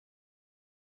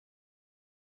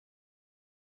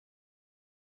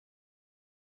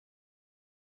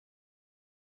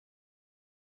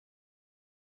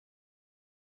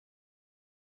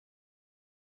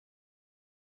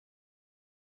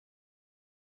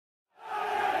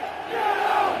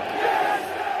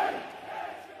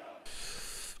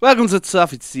Welcome to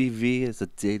Toffee TV. It's a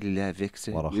daily live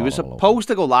victory. We were supposed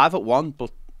to go live at 1,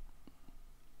 but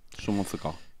someone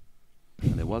forgot.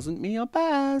 And it wasn't me or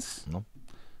Baz. No.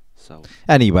 So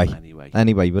Anyway,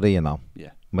 we're here now.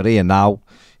 Yeah. We're here now.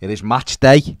 It is match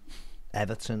day.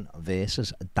 Everton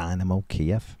versus Dynamo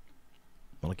Kiev.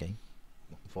 What a game.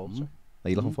 Looking forward to it. Are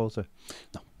you looking forward to it?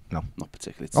 No, not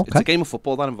particularly. Okay. It's a game of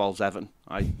football that involves Everton.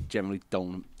 I generally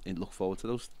don't look forward to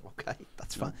those. Okay,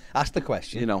 that's fine. Ask the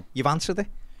question. You know. You've answered it.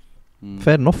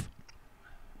 Fair enough.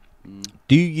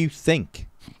 Do you think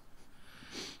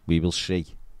we will see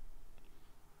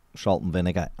Salt and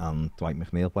Vinegar and Dwight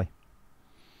McNeil play?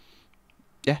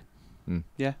 Yeah.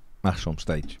 Yeah. At some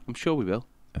stage. I'm sure we will.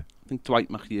 Yeah. I think Dwight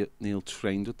McNeil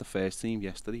trained with the first team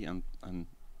yesterday, and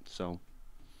so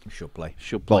should play.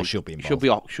 Should play. Well, should be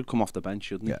involved. Should come off the bench,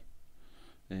 shouldn't he?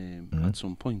 Yeah. At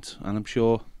some point, and I'm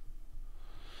sure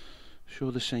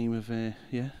the same of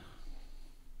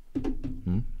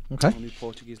Okay. Only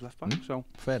Portuguese left back. So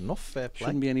fair enough. Fair play.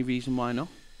 Shouldn't be any reason why not.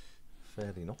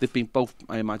 Fair enough. They've been both.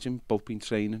 I imagine both been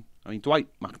training. I mean, Dwight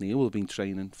McNeil will have been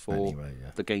training for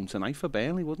the game tonight for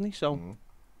Burnley, wouldn't he? So,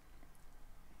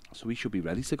 so we should be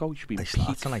ready to go. We should be. They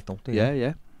start tonight, don't they?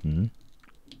 Yeah.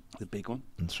 The big one.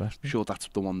 Interesting. Sure, that's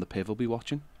the one the Piv will be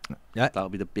watching. Yeah. That'll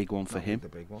be the big one for him. The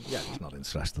big one. Yeah, he's not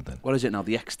interested then. What is it now?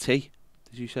 The XT?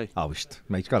 Did you say? Oh,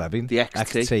 mate's got everything. The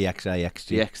XT. XT, XA, XG.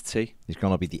 The XT. He's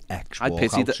going to be the X I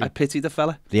pity the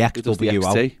fella. The XW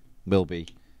out XT. will be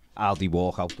Aldi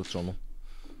walk out the tunnel.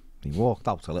 He walked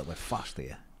out a little bit fast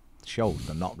here. Shows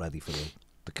they're not ready for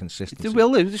the consistency. They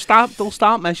will. They'll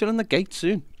start measuring the gate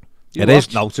soon. It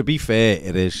is. No, to be fair,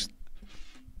 it is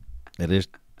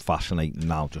fascinating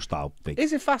now just how big.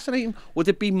 Is it fascinating? Would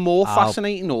it be more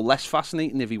fascinating or less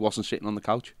fascinating if he wasn't sitting on the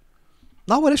couch?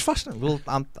 No, it is fascinating. Well,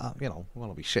 I'm going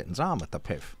to be sitting down with the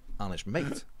Piv and his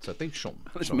mate to do something.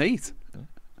 His mate?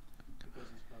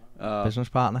 Business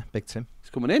partner, Big Tim.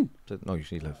 He's coming in. No,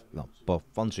 usually live. No, but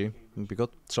on Zoom would be good.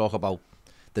 Talk about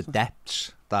the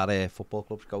depths that football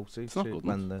clubs go to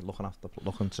when they're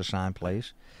looking to sign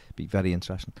players. Be very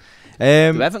interesting. Do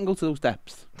Everton go to those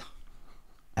depths?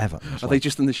 Everton. Are they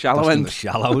just in the shallow end? In the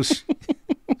shallows.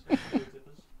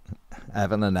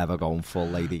 Everton are never going full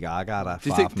Lady Gaga.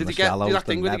 Did you get do that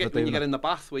thing when you get in the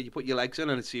bath where you put your legs in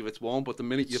and see if it's warm, but the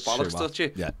minute your bollocks touch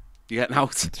it, you're getting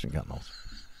out. You're getting out.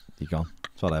 You're gone.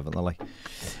 That's what Everton are like.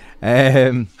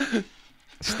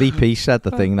 Steve P said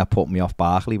the thing that put me off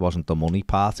Barkley wasn't the money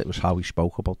part, it was how he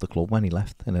spoke about the club when he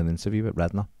left in an interview with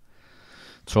Redknapp.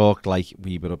 Talked like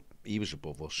he was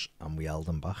above us and we held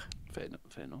him back. Fair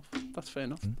enough. That's fair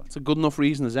enough. That's a good enough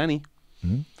reason as any.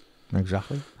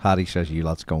 Exactly. Harry says you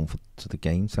lads going to the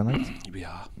game tonight. We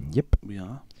are. Yep. We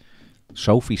are.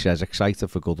 Sophie says excited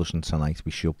for Goodison tonight.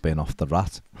 We should bin off the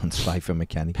rat and try for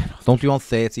McKennie. Don't you want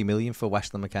 30 million for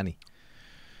Weston McKennie?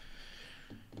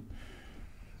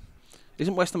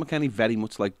 Isn't Weston McKennie very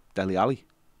much like Dele Alli?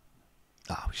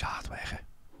 Oh, he's hard worker.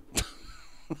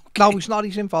 No, he's not.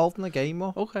 He's involved in the game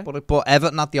more. Okay. But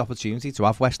Everton had the opportunity to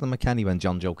have Weston McKennie when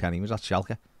John Joe Kenny was at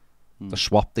Schalke. The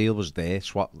swap deal was there.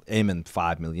 Him and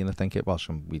 5 million, I think it was,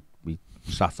 and we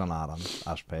sat on our hands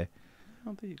as per.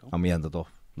 Oh, there you go. And we ended up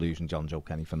losing John Joe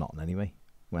Kenny for nothing anyway.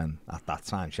 When at that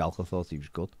time Schalke thought he was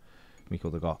good, we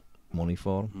could have got money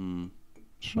for him.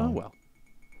 So, well.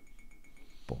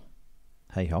 But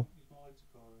hey ho,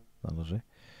 that was it.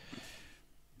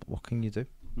 But what can you do?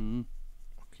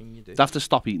 What can you do? He'd have to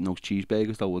stop eating those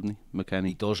cheeseburgers though, wouldn't he, McKennie?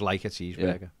 He does like a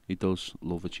cheeseburger. Yeah, he does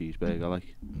love a cheeseburger.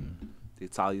 Like the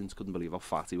Italians couldn't believe how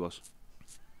fat he was.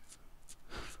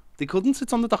 They couldn't.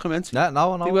 It's on the documentary.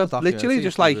 No. They were literally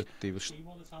just like they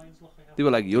were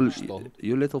like, "You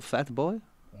little fat boy."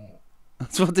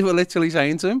 That's what they were literally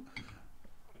saying to him.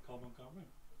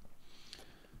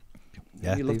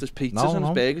 Yeah, he loved his pizzas and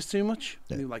his burgers too much.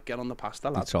 Yeah. He was like, "Get on the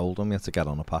pasta, lad." They told him he had to get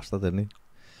on the pasta, didn't he?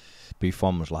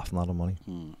 Buffon was laughing at him, money.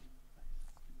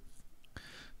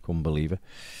 Couldn't believe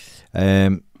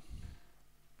it.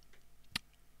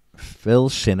 Phil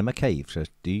Cinema Cave says,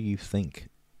 do you think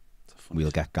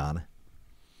we'll get Garner?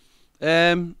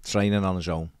 Training on his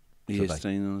own. He is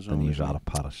training on his own. And he's out of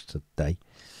Paris today.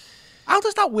 How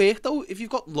does that work though? If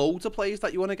you've got loads of players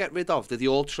that you want to get rid of, do they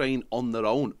all train on their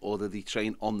own or do they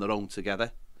train on their own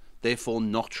together? Therefore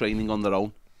not training on their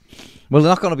own? Well,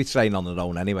 they're not going to be training on their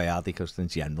own anyway, are they? Because in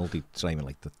general they're training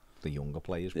like the younger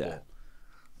players. Yeah. But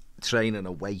training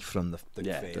away from the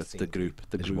group.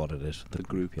 The is group. what it is. The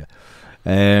group. Yeah.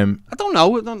 I don't know.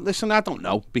 Listen, I don't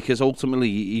know because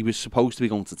ultimately he was supposed to be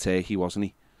going to Turkey, wasn't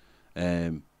he?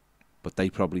 But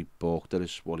they probably balked at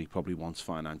us what he probably wants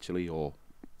financially, or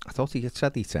I thought he had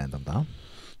said he turned them down.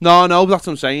 No, that's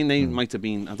what I'm saying. They might have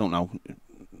been. I don't know,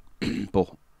 but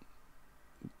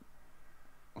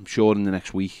I'm sure in the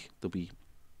next week there'll be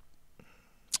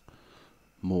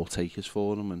more takers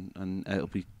for him, and it'll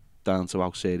be down to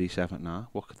how serious Everton are,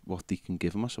 what they can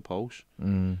give him, I suppose.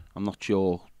 I'm not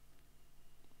sure.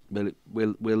 Will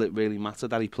it really matter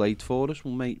that he played for us?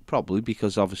 Well, mate, probably,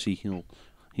 because obviously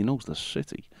he knows the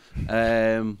city.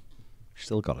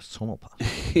 Still got his tunnel pass.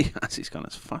 He has. He's got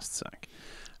his fast sack.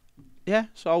 Yeah,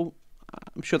 so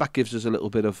I'm sure that gives us a little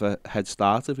bit of a head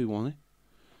start if we want it.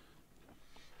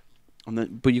 And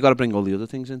then, but you got to bring all the other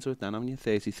things into it then, haven't you?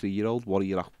 33-year-old. What are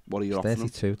you offering?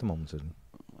 32 at the moment, isn't he?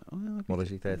 Well, what is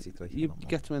he? 33. You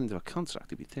get to end of a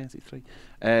contract, he'd be 33.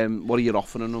 What are you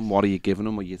offering him? What are you giving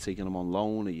him? Are you taking him on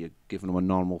loan? Are you giving him a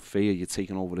normal fee? Are you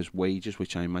taking over his wages,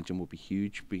 which I imagine would be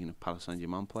huge, being a Paris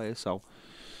Saint-Germain player? So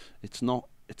it's not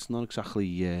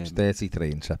exactly. It's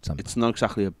 33 in September. It's not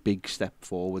exactly a big step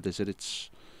forward, is it?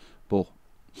 But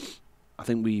I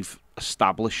think we've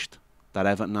established that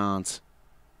Everton aren't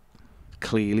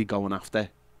clearly going after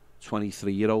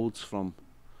 23-year-olds from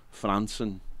France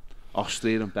and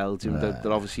Austria and Belgium.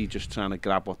 They're obviously just trying to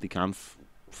grab what they can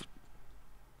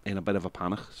in a bit of a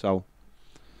panic. So,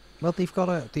 well,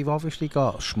 they've obviously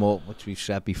got small, which we've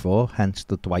said before. Hence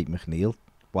the Dwight McNeil,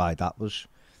 why that was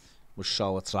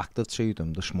so attractive to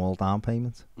them, the small down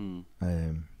payment,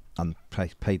 and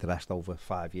pay the rest over a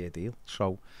 5-year deal.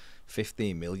 So,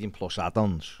 15 million plus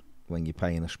add-ons. When you're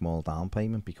paying a small down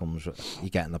payment, becomes you're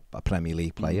getting a Premier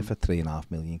League player for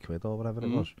 £3.5 million or whatever it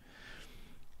was.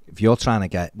 If you're trying to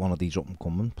get one of these up and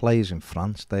coming players in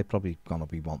France, they're probably going to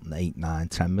be wanting 8, 9,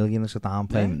 10 million as a down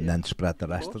payment, and then spread the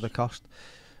rest of the cost.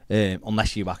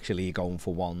 Unless you actually are going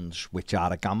for ones which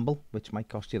are a gamble, which might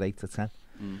cost you 8 to 10.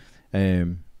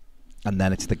 And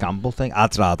then it's the gamble thing.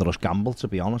 I'd rather us gamble, to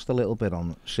be honest, a little bit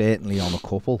certainly on a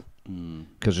couple,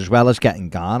 because as well as getting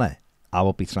Ghana, I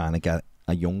will be trying to get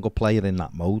a younger player in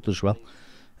that mode as well,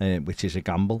 which is a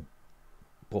gamble,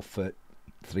 but for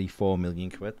 3-4 million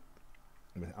quid.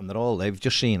 And they've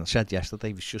just seen, I said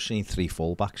yesterday, we've just seen 3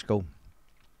 fullbacks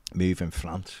move in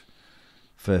France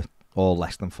for all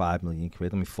less than 5 million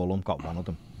quid. I mean, Fulham got one of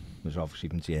them. It was obviously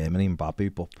from Germany and Babu,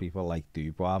 but people like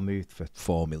Dubois moved for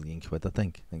 4 million quid, I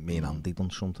think. I think me and Andy done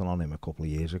something on him a couple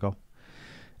of years ago.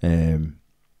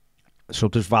 So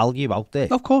there's value out there.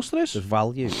 Of course there is. There's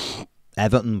value.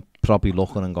 Everton probably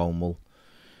looking and going, well,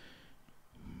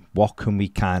 what can we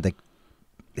kind of...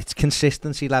 It's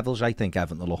consistency levels, I think,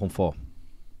 Everton are looking for.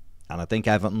 And I think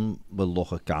Everton will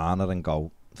look at Garner and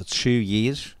go, for 2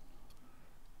 years,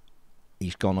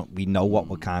 we know what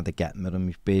we're kind of getting with him.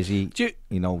 He's busy,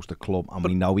 he knows the club, and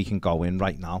we know he can go in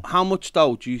right now. How much,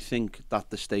 though, do you think that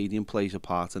the stadium plays a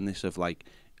part in this, of like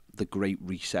the great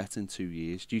reset in 2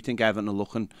 years? Do you think Everton are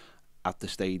looking at the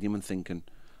stadium and thinking,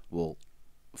 well,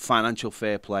 financial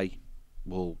fair play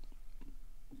will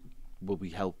be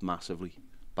helped massively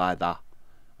by that,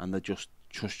 and they're just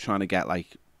trying to get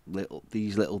like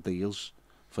these little deals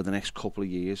for the next couple of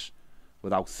years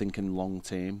without thinking long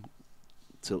term,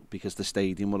 because the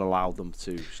stadium will allow them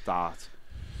to start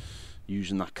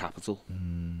using that capital?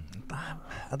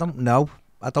 I don't know.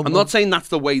 I'm not saying that's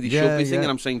the way they should be thinking.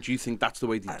 I'm saying, do you think that's the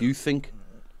way they do think?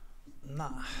 No,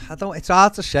 I don't. It's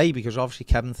hard to say, because obviously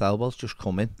Kevin Thelwell's just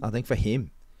come in. I think for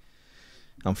him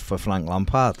and for Frank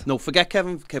Lampard. No, forget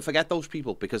those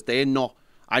people, because they're not.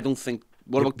 I don't think.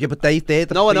 But they're the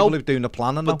people who are doing the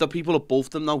planning. But the people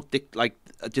above them now, do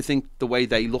you think the way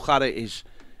they look at it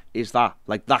is that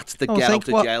like that's the get out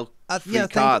of jail free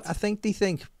card? I think they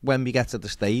think when we get to the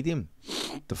stadium,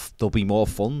 there'll be more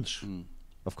funds.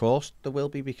 Of course there will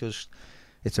be, because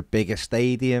it's a bigger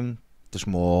stadium. There's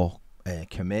more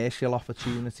commercial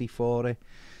opportunity for it,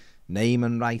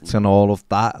 naming rights and all of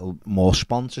that. More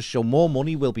sponsors, so more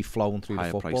money will be flowing through higher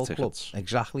the football price club. tickets.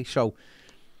 Exactly. So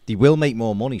they will make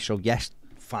more money. So yes,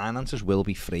 finances will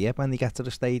be freer when they get to the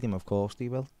stadium. Of course they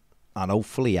will, and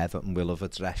hopefully Everton will have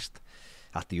addressed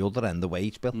at the other end the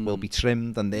wage bill will be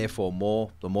trimmed, and therefore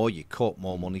the more you cut,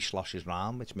 more money sloshes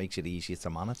round, which makes it easier to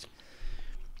manage.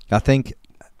 I think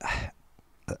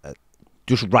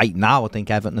just right now, I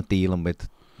think Everton are dealing with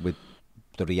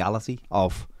the reality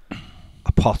of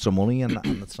a pot of money, and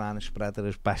they're trying to spread it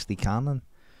as best they can. And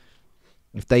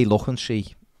if they look and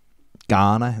see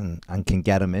Ghana and can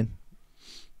get him in,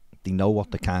 they know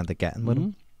what they're kind of getting with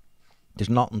him. There's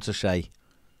nothing to say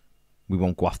we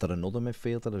won't go after another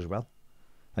midfielder as well.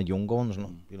 A younger one's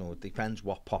not, it depends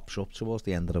what pops up towards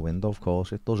the end of the window, of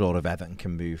course it does. Or if Everton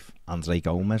can move Andre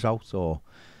Gomez out, or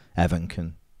Everton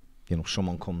can,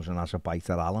 someone comes and has a bite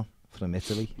at Allen from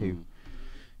Italy, who,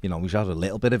 he's had a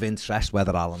little bit of interest.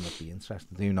 Whether Allen would be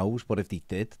interested, who knows? But if they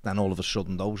did, then all of a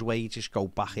sudden those wages go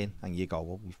back in, and you go,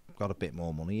 well, we've got a bit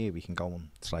more money here, we can go and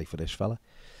try for this fella.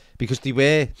 Because they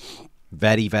were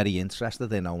very, very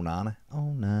interested in Onana.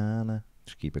 Onana.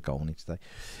 Just keep it going each day.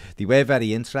 They were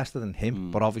very interested in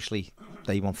him, but obviously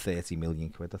they want 30 million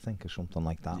quid, I think, or something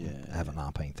like that. Yeah. Everton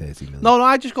aren't paying 30 million. No,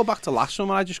 I just go back to last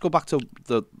summer. I just go back to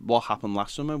what happened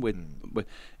last summer. With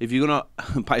if you're going to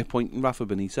buy a point in Rafa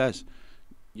Benitez,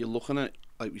 you're looking at,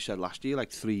 like we said last year,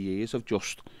 like 3 years of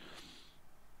just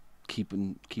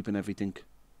keeping everything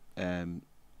on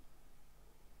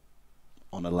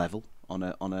a level, on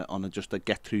a just to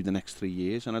get through the next 3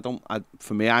 years. And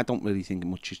for me, I don't really think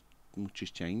much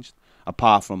has changed,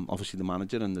 apart from obviously the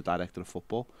manager and the director of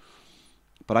football.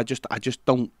 But I just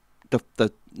don't.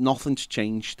 Nothing's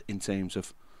changed in terms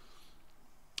of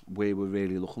where we're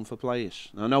really looking for players.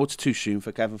 And I know it's too soon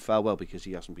for Kevin Felwell because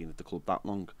he hasn't been at the club that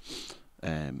long,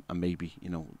 and maybe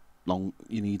you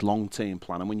need long-term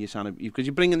planning when you're signing, because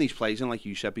you're bringing these players in, like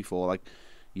you said before, like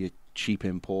your cheap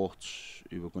imports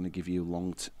who are going to give you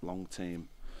long-term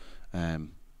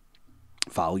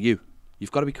value.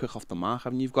 You've got to be quick off the mark,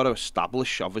 haven't you? You've got to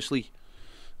establish, obviously,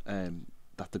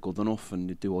 that they're good enough, and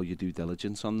you do all your due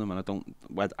diligence on them. And I don't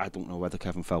know whether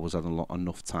Kevin Felwell's had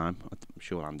enough time. I'm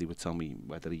sure Andy would tell me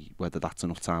whether that's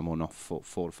enough time or not for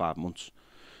 4 or 5 months.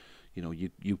 You know,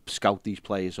 you scout these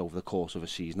players over the course of a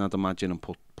season, I'd imagine, and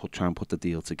try and put the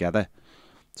deal together.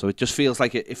 So it just feels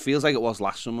like it feels like it was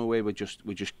last summer, where we're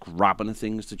just grabbing at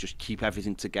things to just keep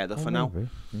everything together for now.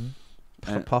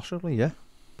 Possibly, yeah.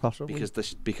 Possibly.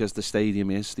 Because the stadium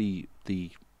is the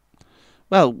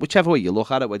well, whichever way you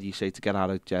look at it, whether you say to get out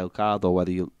of jail card or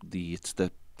whether it's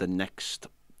the next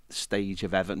stage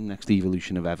of Everton, next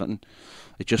evolution of Everton,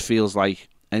 it just feels like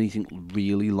anything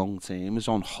really long term is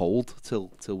on hold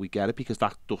till we get it, because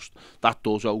that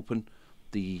does open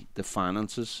the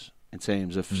finances in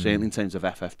terms of certainly in terms of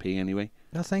FFP anyway.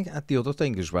 I think the other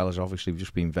thing as well is obviously we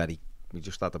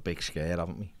just had a big scare,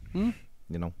 haven't we?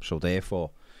 You know, so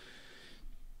therefore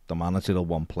the manager will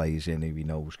want players in who he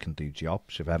knows can do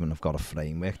jobs. If Everton have got a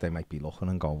framework, they might be looking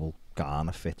and go, well,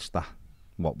 Garner fits that,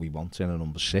 what we want in a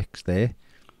number 6 there.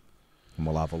 And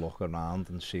we'll have a look around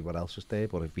and see what else is there.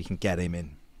 But if we can get him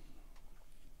in,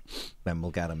 then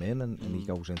we'll get him in, and he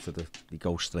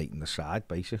goes straight in the side,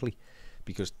 basically.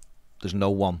 Because there's no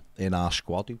one in our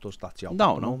squad who does that job at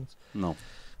the moment. No.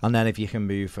 And then if you can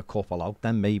move a couple out,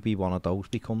 then maybe one of those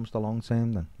becomes the long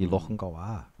term. Then you look and go,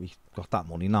 we've got that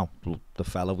money now, the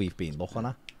fella we've been looking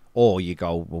at. Or you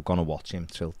go, we're going to watch him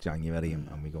till January,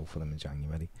 and we go for him in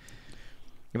January.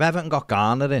 If Everton got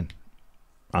Garner in,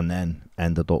 and then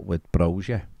ended up with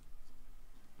Brozier,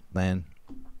 then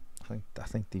I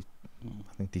think they've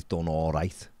done all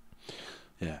right.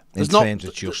 Yeah. In terms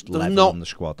of just leveling the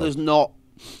squad. There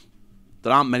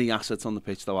aren't many assets on the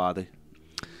pitch, though, are there?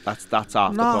 That's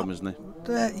half the problem, isn't it?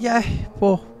 Yeah,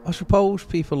 but I suppose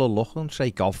people will look and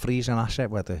say Godfrey's an asset,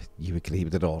 whether you agree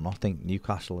with it or not. I think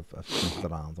Newcastle have sniffed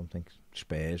around him. I think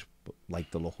Spurs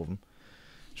like the look of him.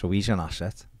 So he's an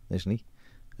asset, isn't he?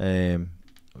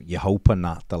 You're hoping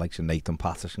that the likes of Nathan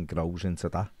Patterson grows into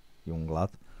that young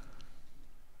lad.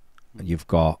 And you've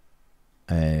got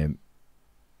Dominic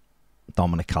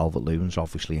Calvert-Lewin's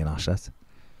obviously an asset,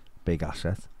 big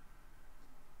asset.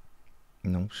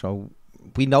 You know, so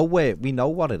we know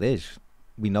what it is.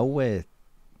 We know where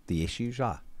the issues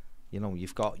are. You know,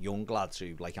 you've got young lads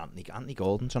who, like Anthony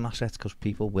Gordon's an asset, because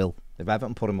people will, if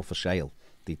Everton put him up for sale,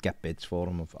 they'd get bids for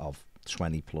him of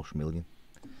 20 plus million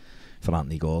for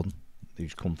Anthony Gordon,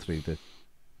 who's come through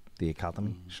the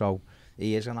academy. So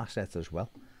he is an asset as well.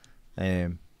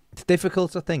 It's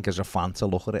difficult, I think, as a fan to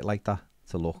look at it like that,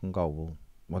 to look and go, well,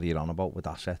 what are you on about with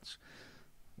assets?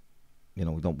 You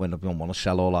know, we don't want to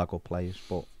sell all our good players,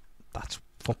 but that's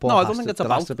football. No, I don't think it's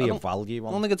about to be a value.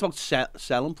 I don't think it's about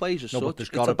selling players as such. It's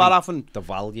about having the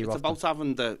value. It's about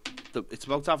having it's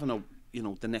about having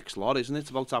the next lot, isn't it? It's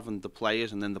about having the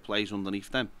players and then the players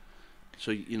underneath them.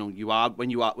 So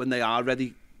when they are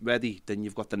ready, then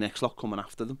you've got the next lot coming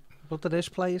after them. But there is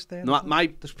players there. No,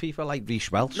 there's people like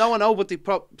Reece Welch. No, I know, but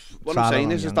what I'm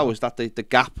saying is that the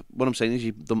gap. What I'm saying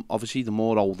is, obviously, the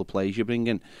more older players you bring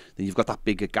in, then you've got that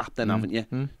bigger gap, then haven't you?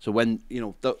 So when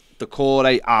the core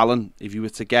 8, Alan, if you were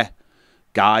to get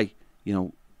Guy,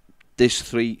 there's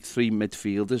three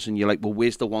midfielders, and you're like, well,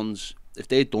 where's the ones? If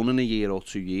they're done in a year or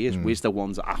 2 years, where's the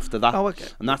ones after that? Oh, okay.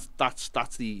 And that's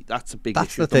a big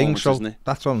that's issue. The thing. Moment, so isn't it?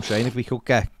 That's what I'm saying.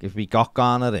 If we got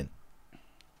Garner in,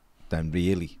 then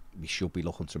really we should be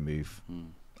looking to move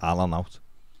Alan out.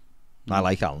 I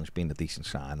like Alan. He's been a decent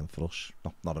signing for us.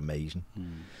 Not amazing,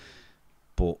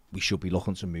 but we should be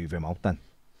looking to move him out then,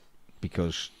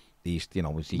 because he's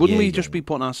Wouldn't we just be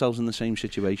putting ourselves in the same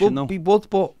situation? Well, we would,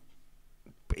 but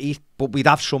but we'd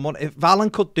have someone. If Alan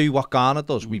could do what Ghana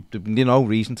does, there'd be no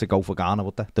reason to go for Ghana,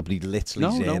 would there? There'd be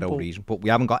literally zero reason. But we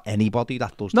haven't got anybody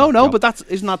that does that job. But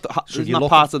isn't that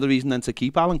part of the reason then to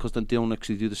keep Alan, because they don't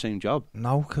actually do the same job?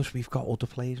 No, because we've got other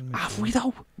players in midfield. Have we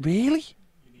though? Really?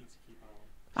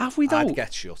 Have we though? I'd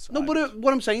get shut. No, but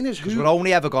what I'm saying is, we're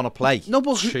only ever going to play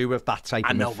two of that type of midfielder.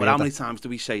 I know, but how many times do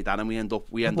we say that and we end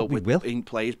up with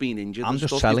players being injured? I'm and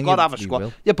just stuff. telling You've got to have a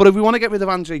squad. Yeah, but if we want to get rid of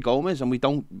Andre Gomez and we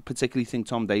don't particularly think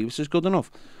Tom Davis is good enough,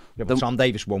 but Tom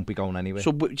Davis won't be going anywhere.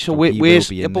 So where's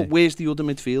the other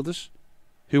midfielders?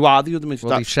 Who are the other midfielders?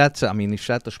 Well, they've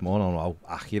said this morning how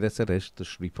accurate it is.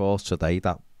 There's reports today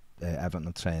that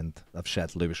Everton have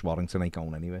said Lewis Warrington ain't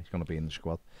going anywhere. He's going to be in the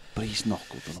squad. But he's not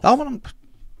good enough.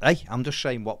 I'm just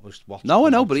saying what. No, I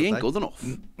know, but he ain't good enough.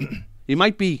 He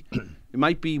might be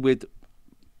with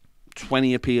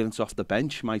 20 appearances off the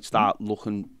bench. Might start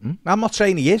looking. I'm not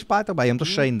saying he is, by the way. I'm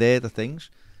just saying they're the things.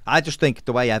 I just think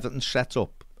the way Everton's set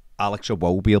up, Alex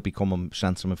Iwobi will become a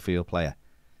centre midfield player.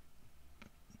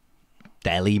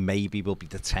 Delhi maybe will be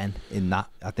the 10 in that.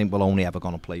 I think we're only ever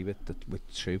going to play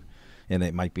with two, and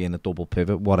it might be in a double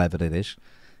pivot, whatever it is.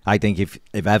 I think if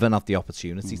Everton have the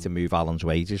opportunity to move Alan's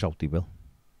wages out, they will.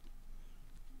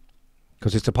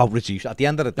 Because it's about reduce. At the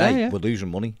end of the day, we're losing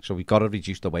money, so we've got to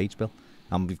reduce the wage bill,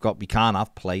 and we can't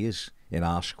have players in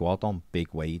our squad on big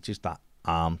wages that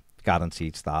aren't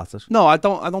guaranteed starters. No, I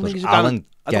don't think he's Alan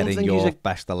getting your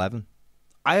best 11.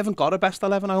 I haven't got a best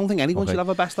 11. I don't think anyone should have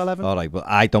a best 11. All right, but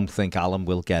I don't think Alan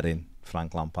will get in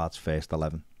Frank Lampard's first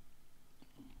 11,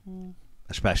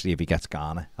 especially if he gets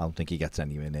Ghana. I don't think he gets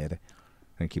anywhere near it.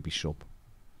 I think he'll be sub.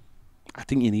 I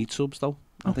think you need subs though.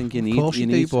 I think you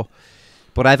need.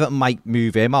 But Everton might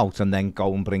move him out and then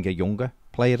go and bring a younger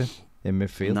player in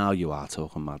midfield. Now you are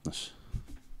talking madness.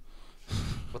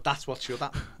 But that's what should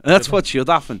happen. That's what should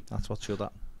happen. That's what should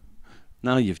happen.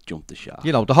 Now you've jumped the shark.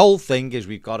 You know, the whole thing is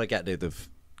we've got to get rid of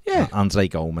Andre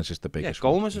Gomez is the biggest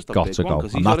one. Gomez is the big one.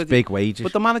 And that's big wages.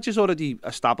 But the manager's already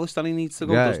established that he needs to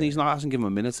go, doesn't he? He hasn't given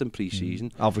him a minute in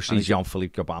pre-season. Obviously,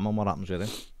 Jean-Philippe Gabamon, what happens with him?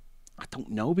 I don't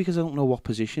know, because I don't know what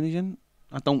position he's in.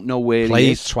 I don't know where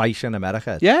he is. Played twice in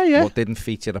America. Yeah. But didn't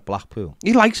feature at Blackpool.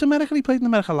 He likes America. He played in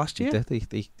America last year. He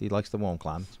did. He likes the warm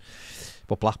climates.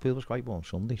 But Blackpool was quite warm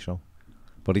Sunday, so.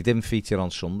 But he didn't feature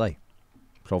on Sunday.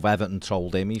 So if Everton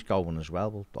told him he's going as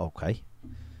well, okay.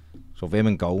 So if him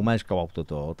and Gomez go out the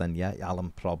door, then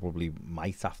Alan probably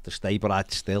might have to stay. But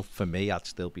I'd still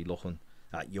be looking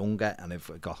at younger. And if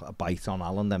I got a bite on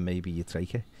Alan, then maybe you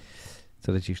take it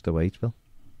to reduce the wage bill.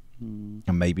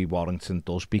 And maybe Warrington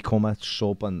does become a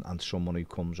sub and someone who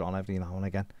comes on every now and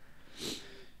again.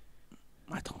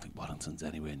 I don't think Warrington's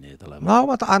anywhere near the level. No,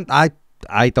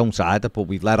 I don't either, but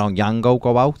we've let on Yango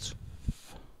go out.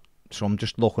 So I'm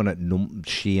just looking at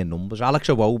sheer numbers. Alex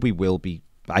Iwobi will be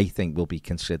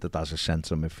considered as a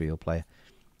centre midfield player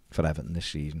for Everton this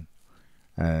season.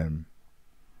 So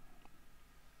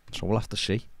we'll have to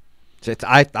see.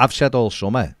 I've said all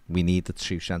summer we needed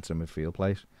two centre midfield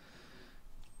players,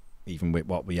 even with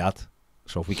what we had.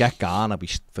 So if we get Ghana,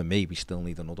 for me, we still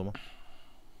need another one.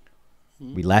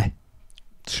 We let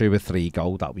 2 or 3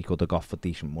 go that we could have got for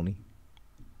decent money.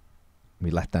 We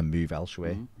let them move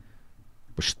elsewhere.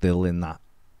 We're still in that,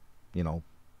 we're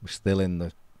still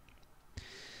in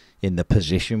the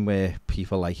position where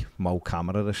people like Mo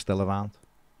Camara are still around,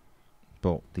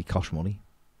 but they cost money.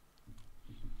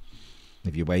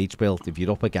 If your wage bill, if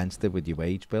you're up against it with your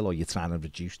wage bill, or you're trying to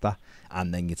reduce that,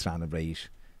 and then you're trying to raise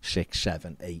 6,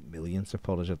 7, 8 million to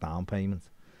put as a down payment,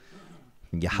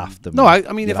 you have to. No,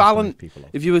 I mean,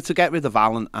 if you were to get rid of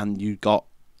Alan and you got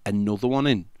another one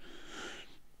in,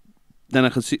 then I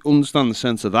could understand the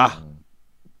sense of that.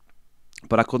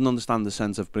 But I couldn't understand the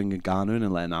sense of bringing Ghana in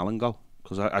and letting Alan go,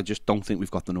 because I just don't think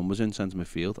we've got the numbers in centre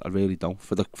midfield. I really don't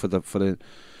for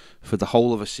the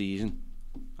whole of a season.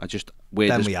 We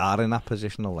are in that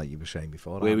position, like you were saying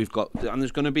before. Where we've got, and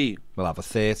there's going to be. We'll have a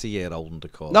 30-year-old in the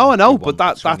court. No, I know, but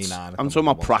that's. I'm talking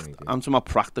about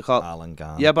practical. Alan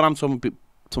Ghana. Yeah, but I'm talking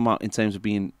about in terms of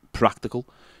being practical,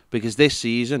 because this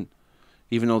season,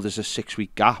 even though there's a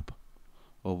 6-week gap,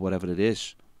 or whatever it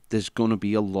is, there's going to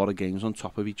be a lot of games on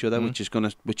top of each other, which is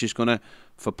gonna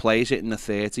for players hitting the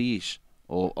 30s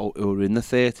or in the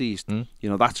 30s,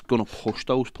 that's going to push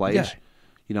those players.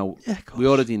 We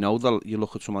already know that you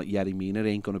look at someone like Yerry Mina,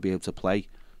 ain't going to be able to play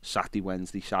Saturday,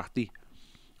 Wednesday, Saturday,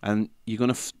 and we're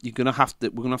gonna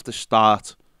have to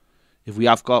start. If we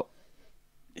have got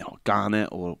Ghana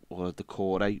or the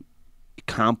Corey, you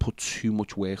can't put too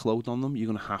much workload on them. You're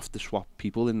gonna have to swap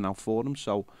people in and out for them.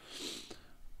 So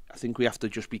I think we have to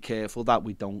just be careful that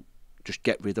we don't just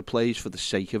get rid of players for the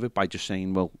sake of it by just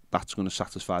saying, well, that's going to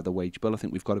satisfy the wage bill. I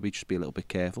think we've got to just be a little bit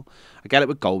careful. I get it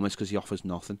with Gomez because he offers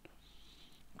nothing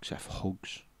except for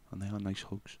hugs, and they are nice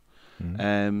hugs.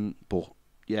 But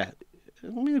yeah, I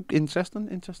mean, interesting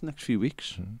next few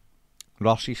weeks.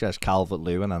 Rossi says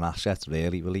Calvert-Lewin an asset,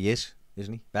 really. Well, he is,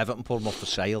 isn't he? If Everton put him up for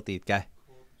sale, they'd get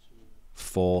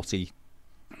 40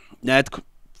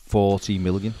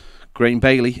 million. Graham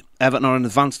Bailey. Everton are in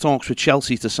advanced talks with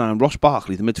Chelsea to sign Ross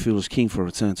Barkley. The midfielder is keen for a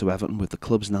return to Everton, with the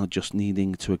clubs now just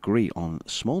needing to agree on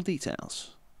small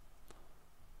details.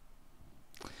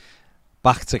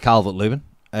 Back to Calvert-Lewin.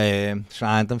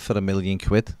 Signed him for £1 million.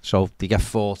 So they get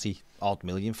 40 odd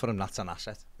million for him. That's an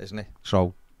asset, isn't it?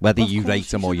 So whether you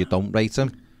rate him or you don't rate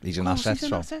him, he's an asset.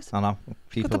 I know.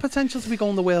 He's got the potential to be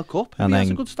going the World Cup. And he then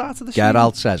has a good start to the season.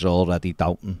 Gerald says already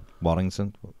doubting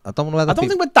Warrington. I don't know whether. I don't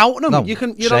think we're doubting him. No,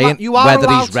 You are whether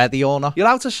allowed, he's ready or not. You're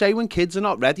allowed to say when kids are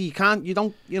not ready. You can't. You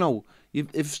don't. You know.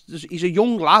 If he's a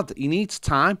young lad, he needs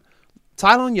time.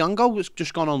 Tyron Youngo has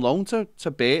just gone on loan to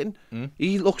Burton.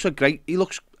 He looks He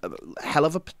looks a hell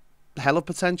of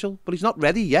potential, but he's not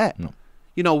ready yet. No.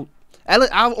 You know,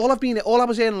 all I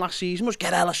was hearing last season was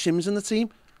get Ellis Sims in the team.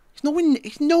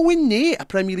 He's nowhere near a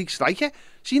Premier League striker.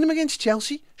 Seen him against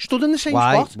Chelsea, stood in the same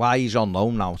spot. Why he's on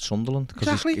loan now at Sunderland? Because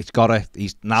exactly.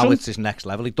 It's his next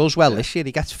level. He does well this year.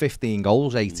 He gets 15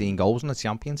 goals, 18 goals in the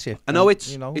Championship. I know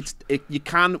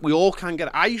we all can get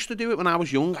it. I used to do it when I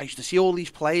was young. I used to see all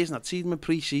these players and I'd see them in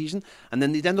pre-season, and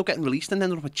then they'd end up getting released and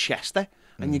ended up at Chester,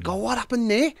 and you go, what happened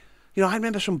there? You know, I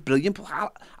remember some brilliant.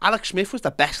 Alex Smith was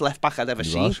the best left back I'd ever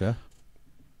seen. Was, yeah.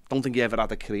 Don't think he ever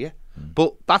had a career.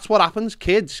 But that's what happens,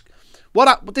 kids.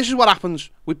 This is what happens.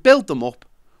 We build them up.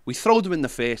 We throw them in the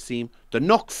first team. They're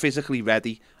not physically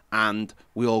ready, and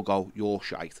we all go, you're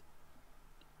shite.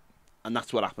 And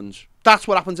that's what happens. That's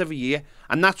what happens every year.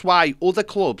 And that's why other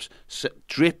clubs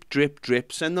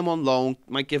drip, send them on loan,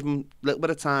 might give them a little bit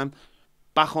of time,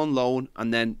 back on loan,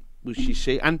 and then we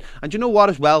see. And you know what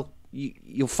as well?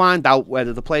 You'll find out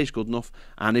whether the player's good enough,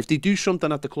 and if they do something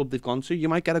at the club they've gone to, you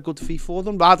might get a good fee for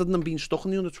them, rather than them being stuck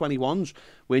in the under-21s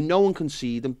where no one can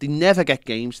see them. They never get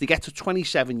games. They get to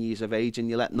 27 years of age and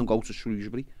you're letting them go to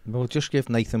Shrewsbury. Well, just give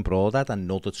Nathan Broadhead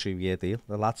another 2-year deal.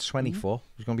 The lad's 24.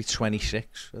 He's going to be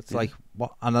 26. It's like,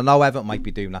 what? And I know Everton might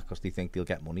be doing that because they think they'll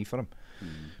get money for him.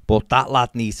 But that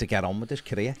lad needs to get on with his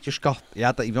career.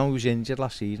 Even though he was injured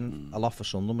last season, a lot for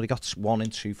Sunderland, but he got 1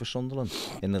 and 2 for Sunderland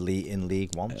in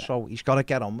League One. So he's got to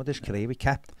get on with his career. We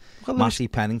kept Matthew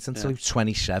Pennington till he was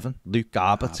 27, Luke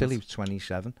Garber till he was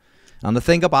 27. And the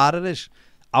thing about it is,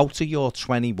 out of your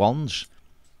 21s,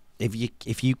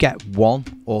 if you get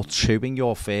 1 or 2 in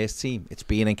your first team, it's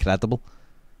been incredible.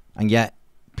 And yet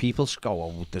people go,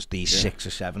 oh, there's these 6 or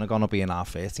 7 are going to be in our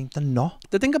first team. They're not.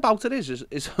 The thing about it is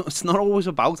it's not always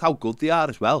about how good they are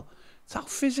as well. It's how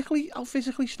physically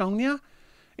strong they are.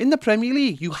 In the Premier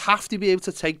League, you have to be able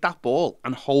to take that ball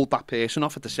and hold that person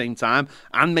off at the same time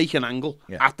and make an angle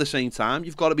at the same time.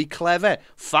 You've got to be clever,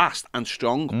 fast and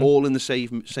strong, all in the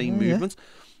same movement.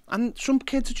 And some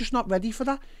kids are just not ready for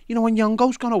that. You know, when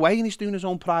Youngo's gone away and he's doing his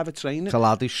own private training. It's a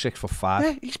lad who's 6'5".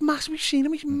 Yeah, he's massive. We've seen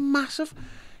him. He's massive.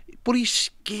 But he's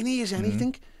skinny as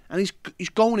anything, and he's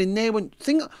going in there. Look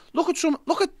at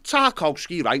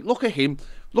Tarkowski, right? Look at him.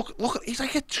 Look. He's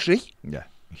like a tree. Yeah,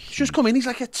 he's just come in. He's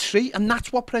like a tree, and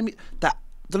that's what they're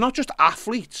not just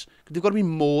athletes. They've got to be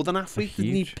more than athletes. They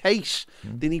need pace.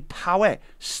 They need power,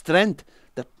 strength.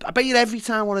 I bet you every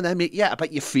time one of them, I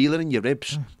bet you feel it in your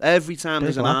ribs. Every time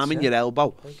there's an arm in your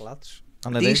elbow. Big lads.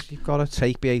 And you've got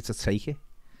to be able to take it.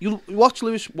 You watch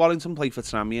Lewis Warrington play for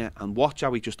Tranmere and watch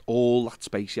how he just all that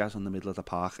space he has in the middle of the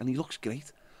park, and he looks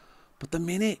great. But the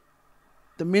minute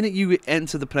you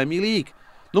enter the Premier League,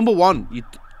 number one,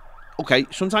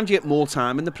 sometimes you get more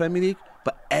time in the Premier League,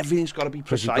 but everything's got to be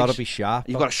precise. You've got to be sharp.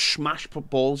 You've got to smash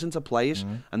balls into players,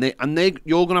 and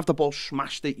you're going to have the ball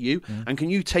smashed at you. And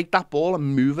can you take that ball and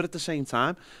move it at the same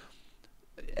time?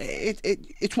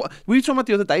 It's what we were talking about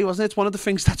the other day, wasn't it? It's one of the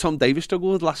things that Tom Davis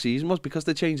struggled with last season was because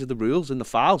they changed the rules in the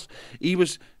fouls. He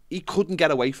couldn't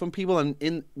get away from people, and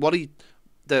in what he'd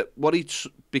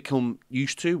become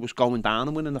used to was going down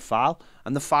and winning the foul,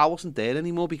 and the foul wasn't there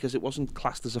anymore because it wasn't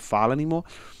classed as a foul anymore.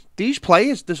 These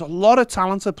players, there's a lot of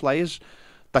talented players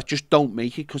that just don't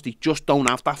make it because they just don't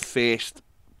have that first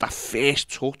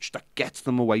touch that gets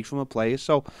them away from a player.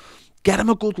 So get him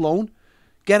a good loan.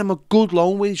 Get him a good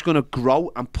loan where he's going to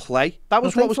grow and play. That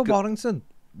was what was for Warrington.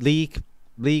 League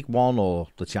One or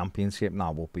the Championship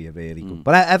now would be a really good.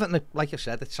 But Everton, like I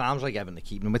said, it sounds like Everton are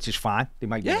keeping him, which is fine. They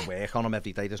might need to work on him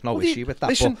every day. There's no issue with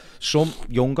that. But some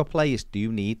younger players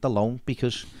do need the loan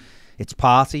because it's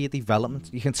part of your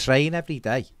development. You can train every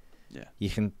day. Yeah. You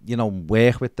can,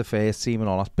 work with the first team and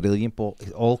all, that's brilliant, but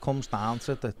it all comes down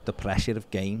to the pressure of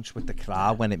games with the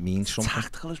crowd when it means something.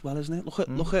 Tactical as well, isn't it?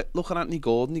 Look at Anthony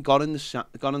Gordon. He got in the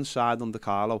side under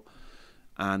Carlo,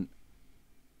 and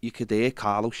you could hear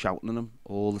Carlo shouting at him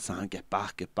all the time, get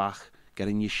back, get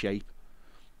in your shape.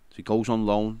 So he goes on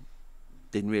loan,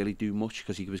 didn't really do much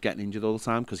because he was getting injured all the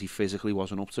time because he physically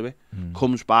wasn't up to it.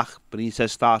 Comes back, but he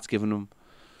says starts giving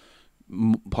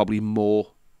him probably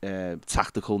more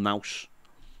tactical nous,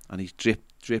 and he's drip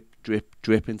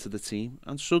into the team,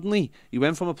 and suddenly he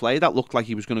went from a player that looked like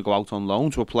he was going to go out on loan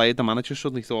to a player the manager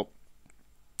suddenly thought,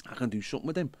 I can do something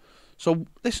with him. So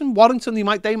listen, Warrington, they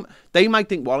might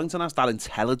think Warrington has that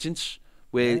intelligence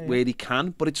where he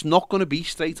can, but it's not going to be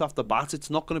straight off the bat.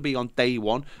 It's not going to be on day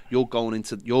one. You're going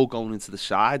into the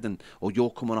side, or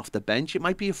you're coming off the bench. It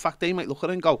might be a fact they might look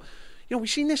at it and go, we've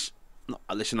seen this. No,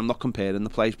 listen, I'm not comparing the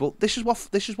players, but this is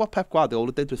what Pep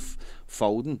Guardiola did with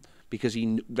Foden, because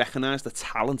he recognised the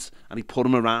talent and he put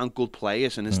him around good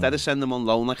players, and instead of sending them on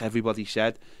loan like everybody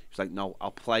said, he's like, no,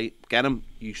 I'll get him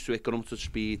used to it, get him to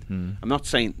speed. I'm not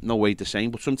saying no way the same,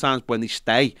 but sometimes when they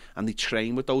stay and they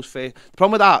train with those the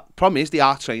problem is they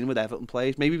are training with Everton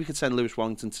players. Maybe we could send Lewis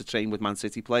Warrington to train with Man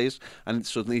City players and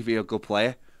suddenly be a good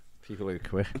player. People are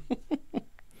quick.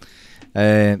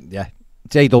 Yeah.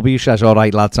 JW says, all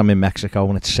right, lads, I'm in Mexico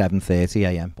and it's 7:30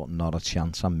 a.m, but not a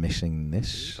chance I'm missing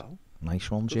this.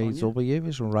 Nice one, JW.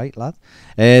 Is all right, lad.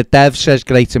 Dev says,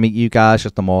 great to meet you guys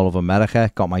at the Mall of America.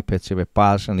 Got my picture with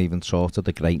Baz and even talked to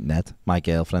the great Ned. My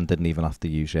girlfriend didn't even have to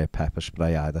use her pepper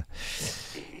spray either.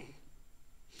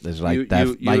 There's like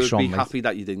Dev. You would be happy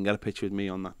that you didn't get a picture with me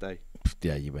on that day.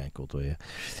 Yeah, you weren't good, were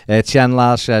you? Chen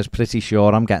Lars says, pretty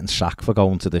sure I'm getting sacked for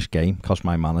going to this game because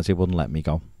my manager wouldn't let me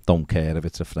go. Don't care if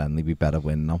it's a friendly, we better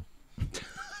win now.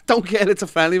 Don't care if it's a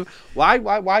friendly. Why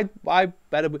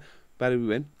better we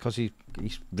win? Because he's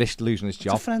risked losing his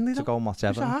job to go and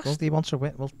whatever. Well, he wants to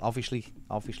win. Well, obviously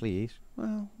he is.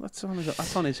 Well, that's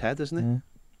on his head, isn't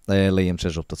it? Liam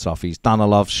says, up the Toffees.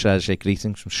 Danilov says,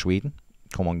 greetings from Sweden.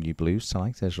 Come on, you Blues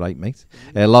tonight. That's right, mate.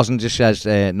 Lozenger says,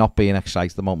 not being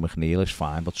excited about McNeil is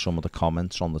fine, but some of the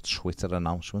comments on the Twitter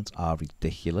announcement are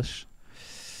ridiculous.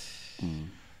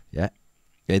 Yeah.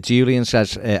 Julian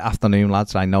says, afternoon,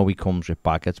 lads. I know he comes with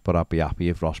baggage, but I'd be happy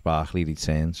if Ross Barkley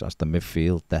returns, as the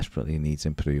midfield desperately needs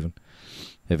improving.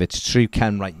 If it's true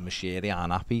Ken Wright and Mashiri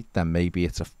aren't happy, then maybe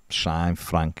it's a sign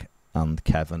Frank and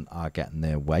Kevin are getting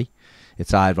their way.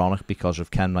 It's ironic because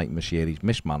of Ken Wright and Mashiri's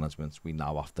mismanagement, we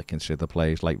now have to consider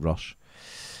players like Ross.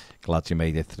 Glad you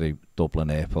made it through Dublin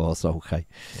Airport. Okay.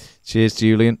 Cheers,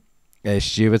 Julian.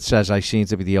 Stuart says, I seem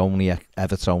to be the only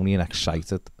Evertonian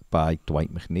excited by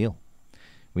Dwight McNeil.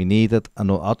 We needed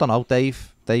another. I don't know,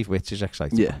 Dave Witch is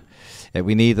excited. Yeah.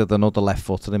 We needed another left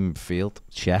footer in midfield.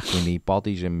 Check. We need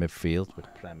bodies in midfield with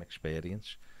Prem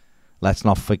experience. Let's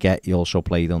not forget he also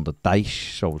played under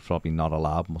Dyche, so we're probably not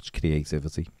allowed much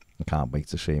creativity. I can't wait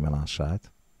to see him on our side.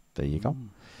 There you go.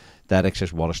 Derek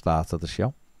says, what a start to the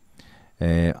show.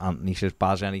 Anthony says,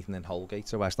 Baz, anything in Holgate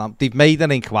to West Ham? They've made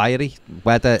an inquiry.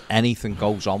 Whether anything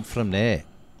goes on from there,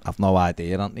 I've no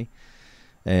idea, Anthony.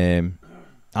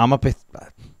 I'm a bit...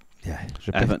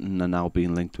 Everton are now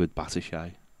being linked with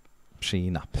Batishai.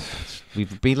 Seen that.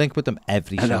 We've been linked with them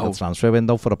every single transfer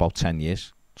window for about 10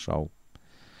 years. So,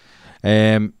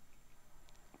 I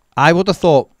would have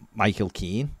thought Michael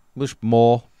Keane was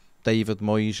more David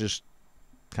Moyes'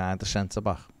 kind of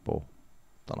centre-back, but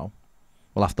don't know.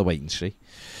 We'll have to wait and see.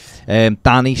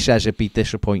 Danny says it'd be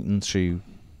disappointing to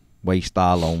waste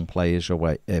our loan places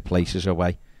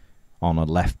away on a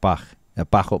left-back. A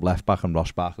backup left back and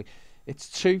Ross Barkley. It's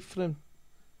 2 from.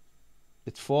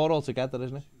 It's 4 altogether,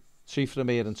 isn't it? 2 from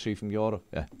here and 2 from Europe.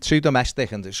 Yeah, 2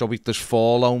 domestic, and so there's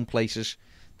 4 loan places.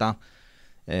 Dan,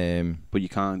 but you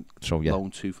can't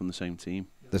loan 2 from the same team.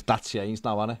 There's that changed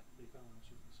now, hasn't it?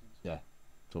 Yeah,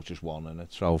 so just 1 in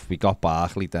it. So if we got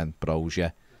Barkley, then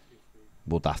Brozier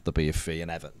would have to be a fee, and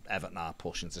Everton are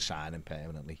pushing to sign him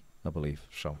permanently, I believe.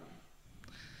 So,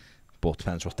 but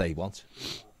depends what they want.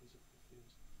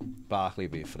 Barkley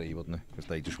would be free, wouldn't it? Because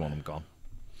they just want him gone.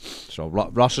 So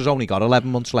Ross has only got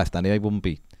 11 months left anyway.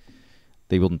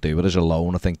 They wouldn't do it as a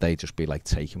loan. I think they'd just be like,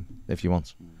 take him if you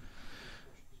want.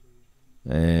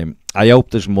 I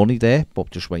hope there's money there, but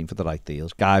just waiting for the right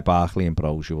deals. Guy Barkley and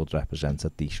Brozier would represent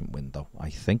a decent window, I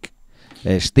think.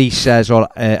 Steve says,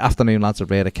 afternoon lads, a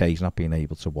rare occasion I've been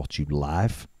able to watch you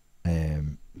live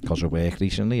because of work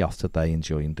recently. Off today,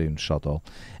 enjoying doing sod all.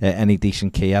 Any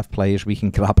decent Kiev players we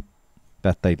can grab?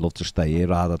 Bet they'd love to stay here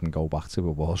rather than go back to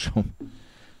a war zone.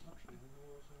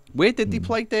 Where did they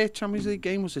play their Champions League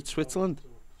game? Was it Switzerland?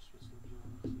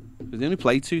 They only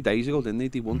played 2 days ago, didn't they?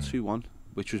 They won 2-1.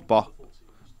 which was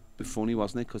bit funny,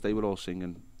 wasn't it? Because they were all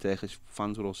singing, Turkish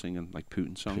fans were all singing like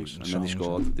Putin songs, and then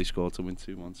they scored to win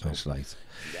 2-1. So. That's right.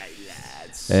 Yeah,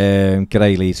 lads.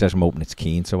 Gray Lee says I'm hoping it's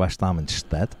keen to West Ham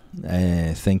instead.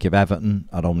 Think if Everton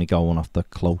are only going after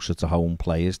closer to home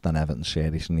players, then Everton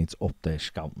seriously needs up their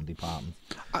scouting department.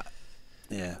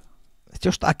 Yeah.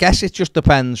 I guess it just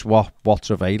depends what's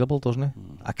available, doesn't it?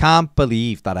 I can't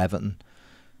believe that Everton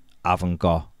haven't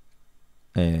got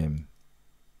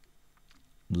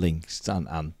links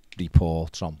and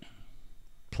reports on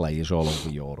players all over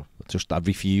Europe. I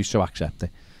refuse to accept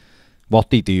it. What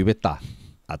they do with that,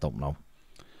 I don't know.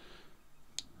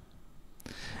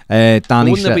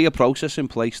 Danny Wouldn't there be a process in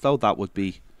place though that would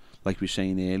be, like we were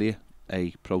saying earlier,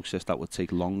 a process that would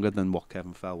take longer than what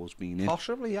Kevin Fowler's been in?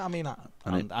 Possibly, yeah. I mean,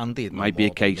 Andy, it might be a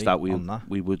case that we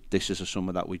would. This is a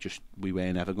summer that we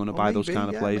were never going to buy those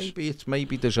kind of players.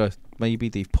 Maybe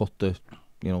they've put the.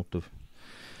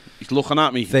 He's looking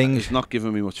at me. Things. He's not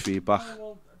giving me much feedback.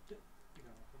 Well, I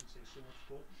wouldn't say so much,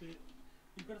 but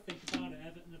you've got to think about it.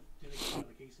 Everton have been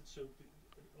relegated, so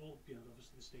obviously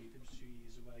the stadium's 2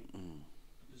 years away.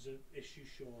 There's an issue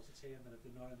shortage here, and if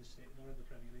they're not in the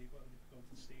Premier League, but if they're going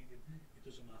to the stadium, it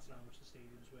doesn't matter how much the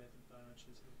stadium's worth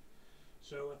financially to them.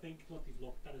 So I think what they've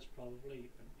looked at is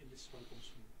probably, and this is what comes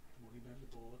from the money men,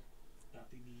 the board, that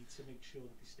they need to make sure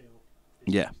that they stay up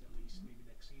this season, at least maybe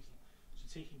next season. So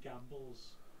taking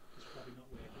gambles is probably not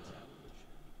worth it, which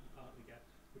you partly get.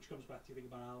 Which comes back to you think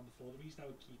about Alan before. The reason I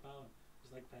would keep Alan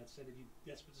is, like Ped said, if you're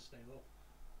desperate to stay up,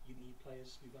 you need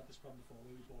players. We've had this problem before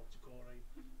where we bought Toffee,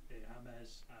 James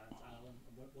and Alan,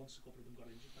 and once a couple of them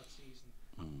got injured that season,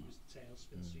 it was the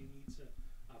tailspin. So you need to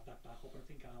have that backup. And I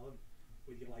think Alan,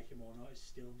 whether you like him or not, is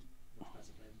still much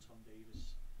better player than Tom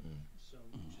Davies. So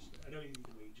I know you need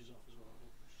the wages off as well, but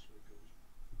it's just where it goes.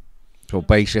 So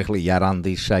basically,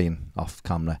 Andy's saying off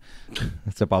camera,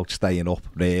 it's about staying up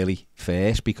really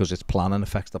first because it's planning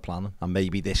affects the planning, and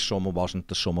maybe this summer wasn't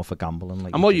the summer for gambling.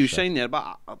 Like and what you were saying there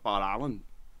about Alan,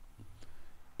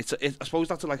 I suppose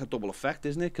that's like a double effect,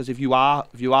 isn't it? Because if you are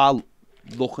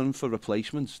looking for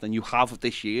replacements, then you have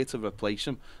this year to replace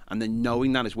him, and then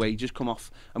knowing that his wages come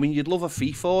off. I mean, you'd love a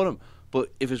fee for him,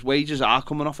 but if his wages are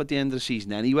coming off at the end of the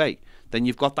season anyway, then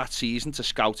you've got that season to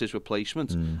scout his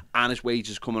replacement, and his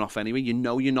wages coming off anyway. You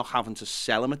know you're not having to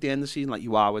sell him at the end of the season like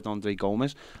you are with Andre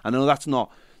Gomez. I know that's not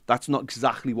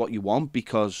exactly what you want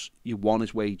because you want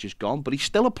his wages gone, but he's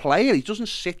still a player. He doesn't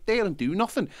sit there and do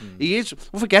nothing. He is.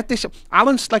 Well, forget this.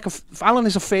 Alan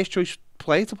is a first choice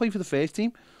player to play for the first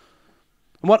team.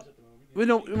 And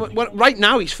right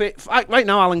now he's fit. Right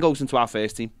now Alan goes into our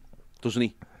first team, doesn't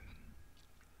he?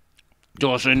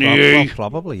 Doesn't he?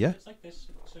 Probably, yeah. It's like this.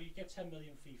 So you get 10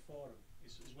 million fee for him.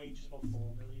 His wages about 4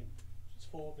 million. So it's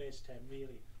 4 versus 10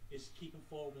 really. Is keeping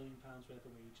 £4 million worth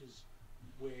of wages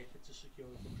worth it to secure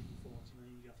 140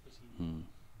 million you have to see?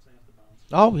 So you have to balance.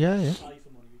 Oh yeah. Value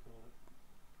for money, we call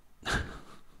it.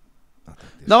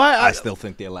 No, I still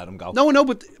think they'll let him go. No,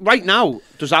 but right now,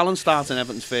 does Alan start in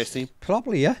Everton's first team?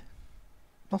 Probably, yeah.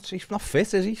 He's not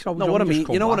fit, is he? So no, what I mean,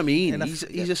 you know what I mean.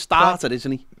 He's a starter,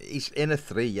 isn't he? He's in a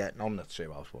 3, yeah. Not in a 2.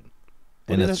 I was wouldn't.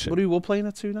 But who will play in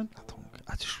a 2 then?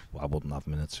 I wouldn't have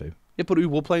him in a 2. Yeah, but who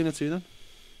will play in a 2 then?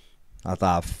 I'd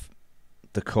have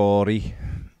Decore,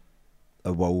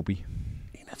 Iwobi.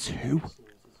 In a 2?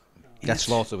 Get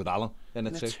slaughtered with Alan in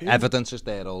a 2. Evidence is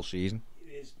there all season.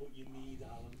 It is, but you need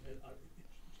Alan.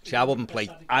 See, I wouldn't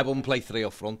play 3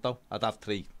 up front though. I'd have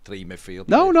three midfield.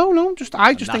 No.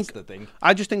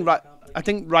 I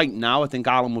think right now, I think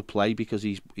Alan would play because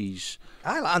he's.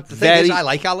 I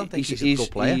like Alan. I think he's a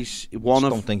good player.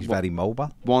 Don't think he's very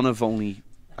mobile. One of only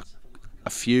a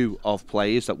few of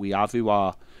players that we have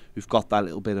who've got that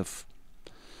little bit of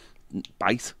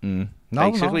bite.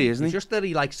 Basically, isn't he? It's just that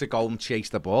he likes to go and chase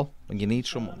the ball, and you need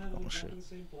someone.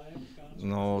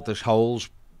 No, there's holes.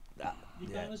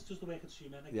 Garner's just the way I could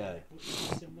assume but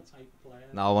he's a similar type of player.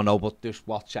 No, I know, but just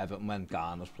watch Everton when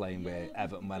Garner's playing, where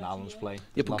Everton when Alan's playing.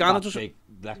 Yeah, but Garner doesn't. Big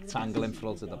rectangle in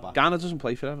front of the back. Garner doesn't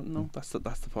play for Everton. No, that's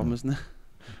the problem, isn't it?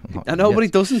 I know, but he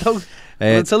doesn't though.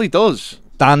 Until he does.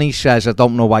 Danny says, I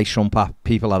don't know why some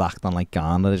people are acting like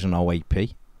Garner is an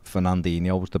OAP.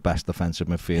 Fernandinho was the best defensive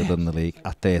midfielder in the league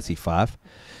at 35.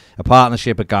 A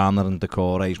partnership of Garner and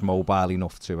Decore is mobile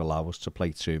enough to allow us to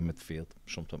play 2 midfield,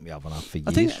 something we haven't had for years.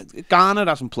 I think Garner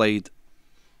hasn't played,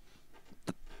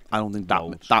 I don't think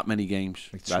that many games.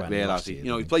 Where has he?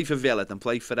 He played for Villa, then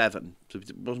played for Everton, so he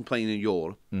wasn't playing in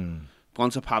Europe. Gone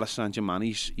to Paris Saint-Germain,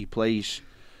 he plays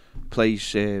played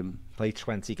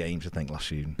 20 games I think last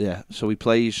season. Yeah, so he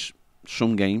plays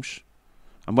some games.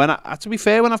 And to be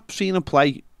fair, when I've seen him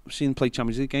play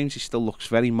Champions League games, he still looks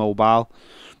very mobile.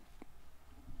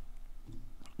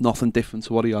 nothing different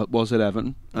to what he was at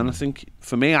Everton. And I think,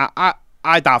 for me, I'd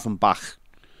have him back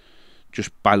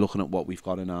just by looking at what we've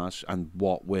got in ours and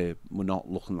what we're not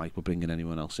looking like we're bringing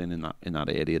anyone else in that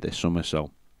area this summer.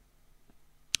 So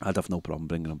I'd have no problem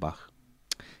bringing him back.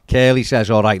 Curly says,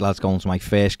 all right, lads, going to my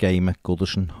first game at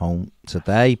Goodison home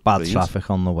today. Bad Brilliant. traffic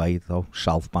on the way, though.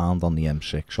 Southbound on the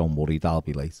M6, so I'm worried I'll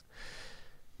be late.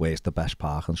 Where's the best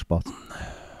parking spot?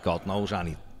 God knows, I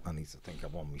need to think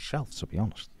of one myself, to be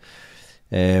honest.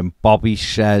 Bobby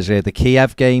says, the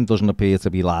Kiev game doesn't appear to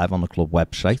be live on the club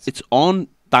website. It's on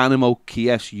Dynamo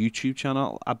Kiev's YouTube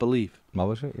channel, I believe.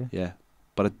 Oh, is it? Yeah. Yeah.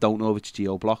 But I don't know if it's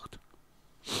geo-blocked.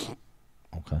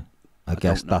 Okay. I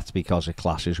guess that's because it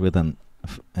clashes with an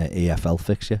EFL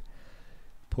fixture.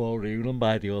 Poor ruling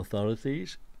by the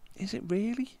authorities. Is it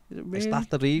really? Is that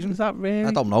the reason? Is that really?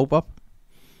 I don't know, Bob.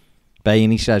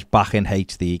 Bainey says, back in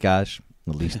HD, guys.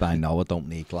 At least I know I don't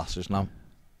need glasses now.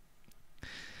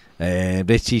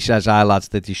 Richie says, hi lads,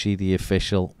 did you see the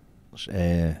official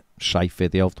site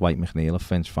video of Dwight McNeil at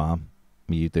Finch Farm?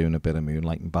 Were you doing a bit of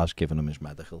moonlighting? Baz giving him his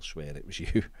medical, swear it was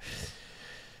you.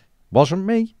 Wasn't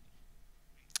me.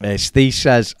 Steve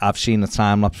says, I've seen a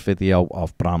time-lapse video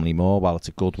of Bramley Moor. While it's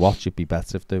a good watch, it'd be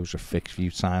better if there was a fixed view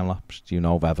time-lapse. Do you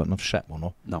know if Everton have set one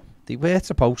up? No. They were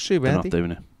supposed to, They're weren't not they?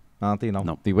 doing it. Aren't they?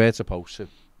 No. They were supposed to.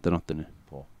 They're not doing it.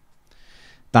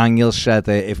 Daniel said,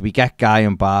 if we get Guy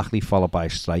and Barkley followed by a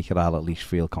striker, I'll at least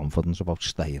feel confidence about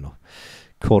staying up.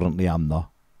 Currently, I'm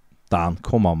not. Dan,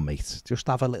 come on, mate. Just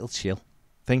have a little chill.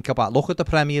 Look at the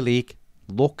Premier League.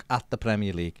 Look at the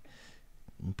Premier League.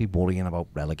 Don't be worrying about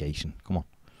relegation. Come on.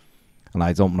 And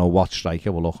I don't know what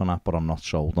striker we're looking at, but I'm not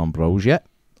sold on Bros yet.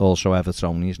 Also,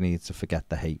 Evertonians need to forget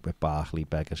the hate with Barkley.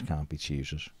 Beggars can't be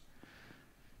choosers.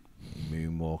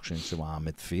 Moonwalks into our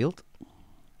midfield.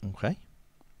 Okay.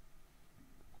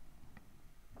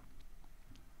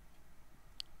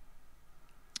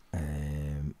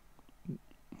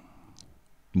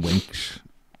 Winks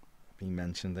been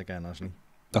mentioned again, hasn't he?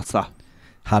 That's that.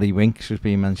 Harry Winks has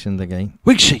been mentioned again.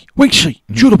 Winksy,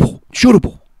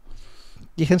 shootable.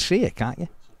 You can see it, can't you?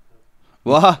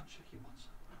 What?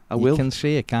 I will. You can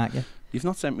see it, can't you? You've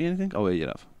not sent me anything? Oh, yeah, you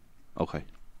have. Okay.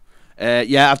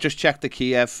 Yeah, I've just checked the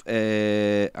Kiev.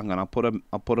 I'll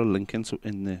put a link in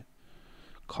the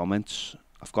comments.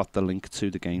 I've got the link to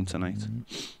the game tonight,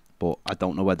 but I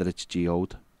don't know whether it's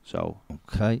geoed. So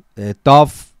okay.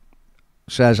 Dov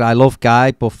says, I love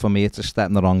Guy, but for me it's a step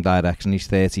in the wrong direction. He's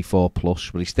 34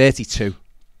 plus, but he's 32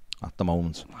 at the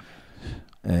moment.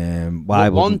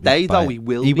 One day though he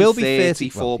will be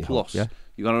 34 plus. Yeah.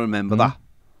 You got to remember that.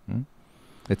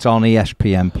 It's on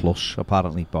ESPN Plus,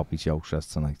 apparently. Bobby Joe says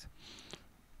tonight.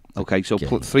 Okay, so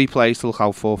 3 players to look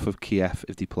out for Kiev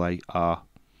if they play are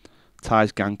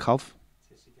Tys Gankov,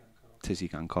 Tizzy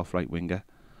Gankov, right winger.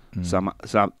 I've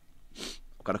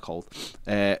got a cold.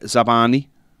 Zabani,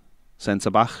 centre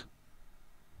back,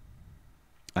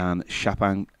 and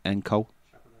Shapanenko,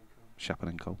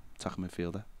 attacking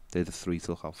midfielder. They're the 3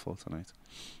 to look out for tonight.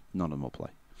 None of them will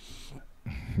play.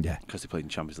 Yeah, because they played in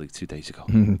Champions League 2 days ago.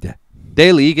 Yeah,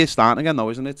 their league is starting again, though,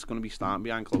 isn't it? It's going to be starting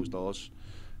behind closed doors,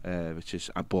 which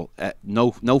is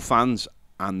no fans,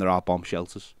 and there are bomb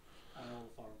shelters,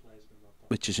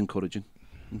 which is encouraging.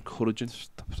 It's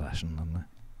depressing, isn't it?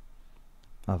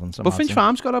 But Finch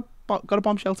Farm's got a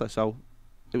bomb shelter, so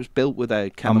it was built with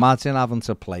a. Imagine having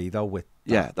to play though with.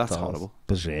 That's horrible.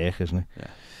 Berserk, isn't it?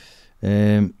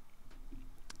 Yeah.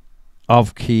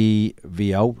 Ovki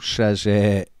VO says,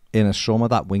 in a summer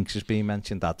that Winks has been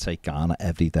mentioned, I'd take Garner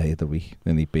every day of the week,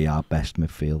 and he'd be our best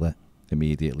midfielder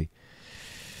immediately.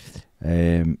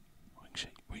 Winksy.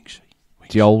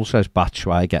 Joel says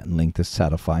Batshuayi getting linked is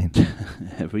terrifying.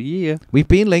 Every year. We've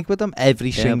been linked with them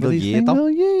every single year,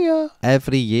 though.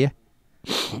 Every year.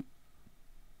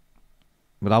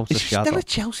 Without a shadow.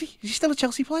 Is he still a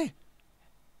Chelsea player?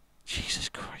 Jesus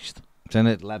Christ. It's in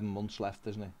it 11 months left,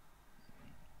 isn't it?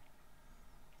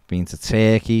 Been to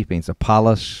Turkey, been to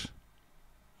Palace.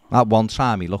 At one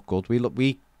time he looked good.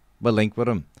 We were linked with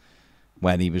him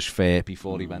when he was fair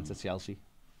before he went to Chelsea.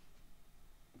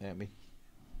 Yeah, me.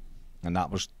 And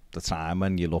that was the time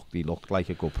when he looked like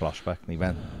a good prospect. And he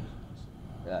went.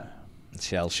 Yeah.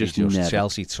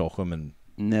 Chelsea took him and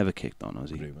never kicked on, has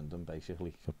he? Ruined him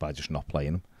basically by just not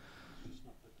playing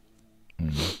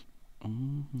him.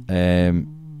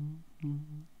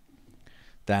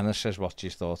 Dennis says, what's your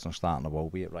thoughts on starting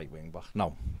Iwobi at right wing back?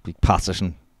 No, be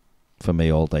Patterson for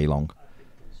me all day long.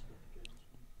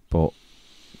 But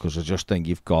because I just think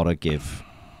you've got to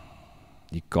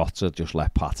just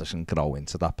let Patterson grow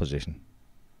into that position.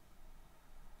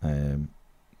 You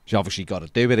obviously got to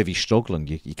do it if he's struggling.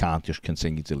 You can't just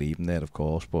continue to leave him there, of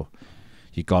course, but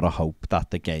you got to hope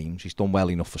that the games, he's done well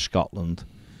enough for Scotland.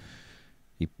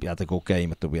 He had a good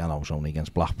game at the weekend. I know it was only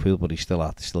against Blackpool, but he still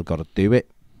got to do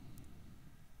it.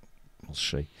 We'll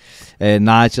see.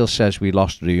 Nigel says we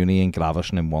lost Rooney and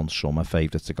Gravison in one summer.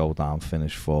 Favourite to go down,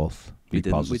 finish 4th. We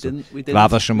didn't.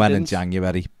 Gravison went in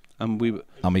January. And we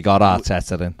got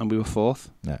Arteta in. And we were 4th.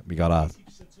 Yeah, we got our.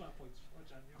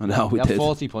 I know we had did.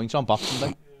 40 points on Boxing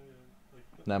Day.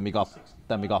 Then we got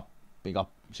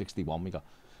 61.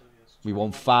 We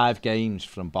won 5 games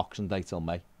from Boxing Day till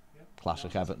May.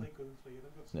 Classic Everton.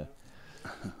 Yeah.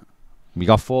 We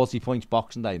got 40 points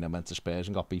Boxing Day and then went to Spurs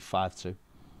and got beat 5-2.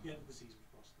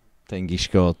 Think he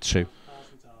scored 2.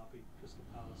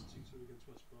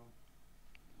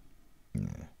 Yeah.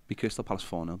 Be Crystal Palace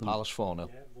 4-0. Palace 4-0.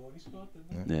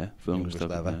 Yeah, for youngest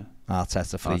ever.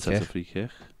 Arteta free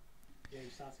kick.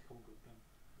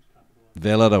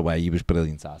 Villa Villa away, he was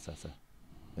brilliant, Arteta.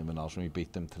 Him and us when we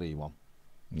beat them 3-1.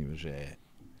 He was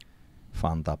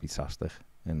fantastic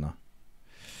in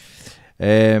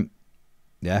that.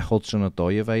 Yeah,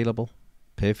 Hudson-Odoi available.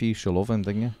 Piff, you used to love him,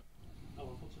 didn't you? I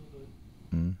love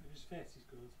Hudson-Odoi. He's fit, he's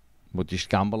good. Would you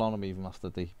gamble on him even after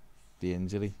the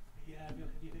injury? Yeah,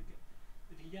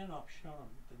 if you get an option on him,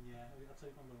 then yeah, I'll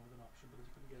take on loan with an option, but if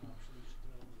you couldn't get an option, you just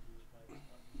don't know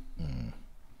what to do.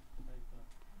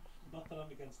 Not that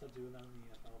I'm against them doing that in the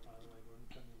EFL, by the way, but in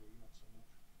the Premier League, not so much.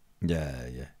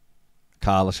 Yeah.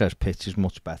 Carla says pitch is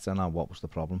much better now. What was the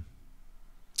problem?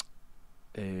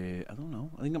 I don't know.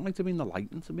 I think it might have been the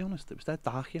lighting, to be honest. It was dead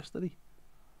dark yesterday.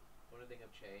 One thing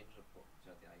I've changed, I've put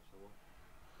the ISO on.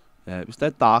 Yeah, it was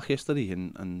dead dark yesterday,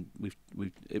 and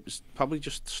it was probably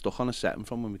just stuck on a setting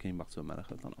from when we came back to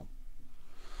America. I don't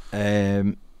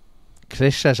know.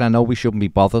 Chris says, I know we shouldn't be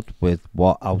bothered with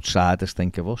what outsiders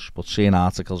think of us, but seeing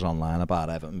articles online about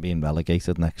Everton being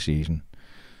relegated next season,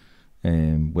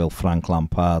 will Frank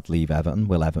Lampard leave Everton?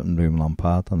 Will Everton room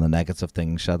Lampard? And the negative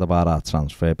things said about our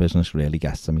transfer business really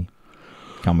gets to me.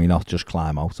 Can we not just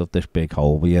climb out of this big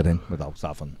hole we're in without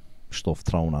having stuff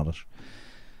thrown at us?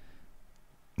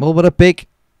 Well, we're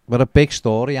a big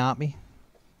story, aren't we?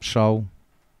 So,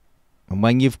 and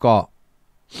when you've got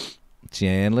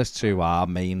journalists who are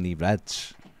mainly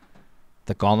Reds,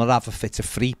 they're gonna have it's a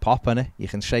free pop, innit? You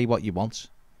can say what you want.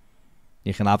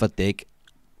 You can have a dig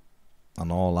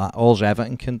and all that. All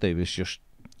Everton can do is just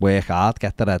work hard,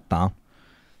 get their head down,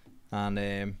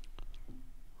 and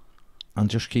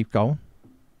just keep going.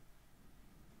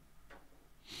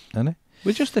 Innit?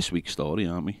 We're just this week's story,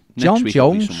 aren't we? John Next week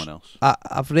Jones. will be someone else.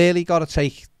 I've really got to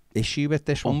take issue with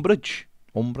this one. Umbrage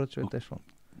With this one.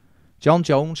 John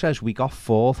Jones says we got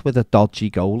 4th with a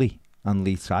dodgy goalie and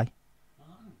Lee Tsai.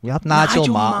 We had Nigel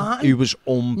Martin, who was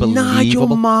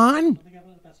unbelievable.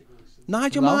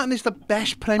 Nigel No. Martin is the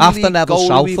best Premier After League Neville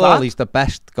goalie we've Southall, had. he's the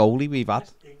best goalie we've had.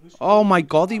 Oh my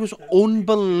God, he was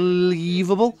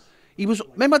unbelievable. He was.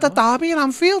 Remember the derby in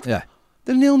Anfield? Yeah.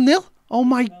 The 0-0. Oh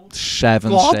my. 7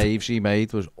 God. saves he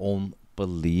made was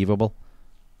unbelievable.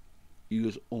 He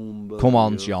was unbelievable. Come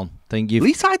on, John. Think you've...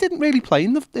 Leaside didn't really play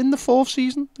in the 4th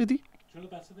season, did he? Do you know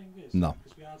the better thing is? No.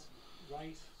 Because we had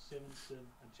Wright, Simonson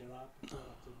and Gerrard before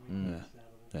that, didn't we? Yeah.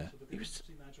 So the difference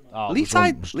between Nigel Martin- Oh,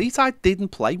 it was Leaside didn't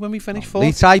play when we finished 4th.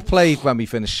 Lee Tsai played when we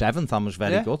finished 7th and was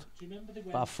very Yeah. good. Do you remember the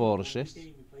About 4 assists.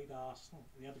 game we played Arsenal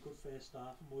and he had a good first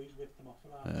half and Moyes whipped them off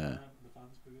for half time and the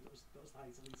fans booed. That was the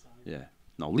height of Leaside. Yeah.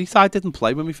 No, Leaside didn't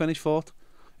play when we finished 4th.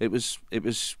 It was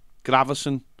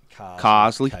Gravison,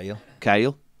 Carsley,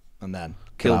 Cale, and then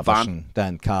Kilvan. Gravison,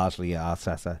 then Carsley,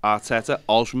 Arteta,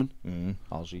 Osman,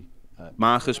 Ozzy,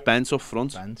 Marcus Bent up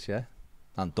front. Bent, yeah.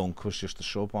 And Dunk was just a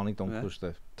sub, wasn't he? Dunk was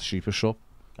the super sub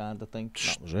kind of thing.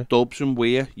 That was it. Stubbs and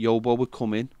Weir, Yobo would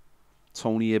come in.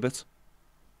 Tony Ibbott.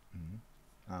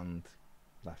 And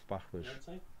left back was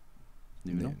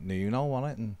Nuno.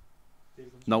 wasn't it? And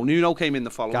No, Nuno came in the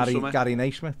following summer. Gary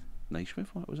Naismith.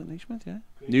 Naismith, what was it? Naismith, yeah.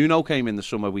 Nuno came in the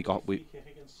summer. We got the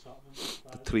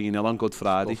 3-0 on Good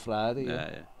Friday. Good Friday, yeah.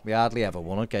 Yeah. We hardly ever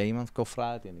won a game on Good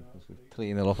Friday. And it was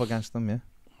 3-0 up against them, yeah.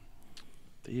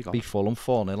 There you go. Beat Fulham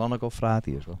 4-0 on a Good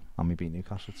Friday as well. And we beat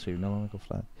Newcastle 2-0 on a Good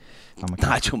Friday.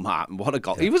 Nigel Martin, what a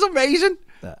goal. He was amazing.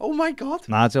 Yeah. Oh my God.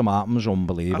 Nigel Martin was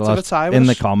unbelievable. That's a retire In with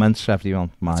the us. comments,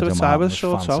 everyone, Nigel retire Martin with was us,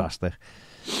 short toe. fantastic.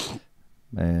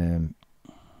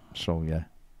 So, yeah.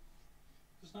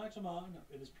 Does Nigel Martin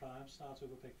in his prime start to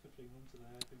overpick for England today?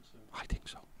 I think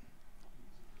so.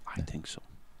 I think so.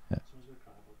 Someone's going to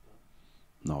cry about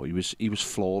that. No, he was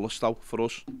flawless though for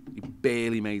us. He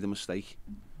barely made a mistake.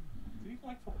 Do you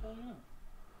like football, you know?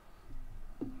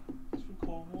 He's from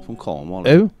Cornwall. From Cornwall.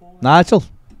 Who? Nigel?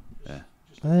 Yeah.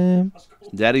 That's cool.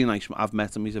 Very nice. I've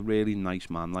met him. He's a really nice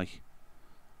man. Like,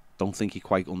 don't think he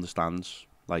quite understands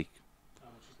like How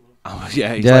much is loved.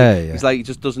 Yeah, Yeah. he's like he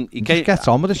just doesn't. He just gets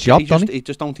on with his job, doesn't he? He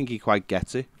just don't think he quite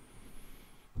gets it.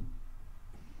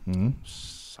 Mm.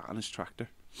 Sat on his tractor.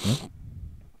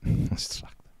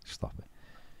 Stop it.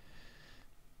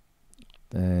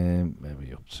 Where are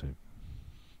we up to?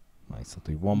 Right, I'll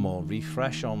do one more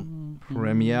refresh on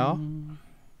Premier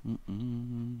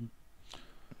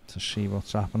to see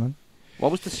what's happening.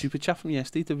 What was the super chat from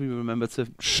yesterday? Did we remember to?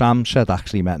 Sam said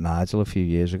actually met Nigel a few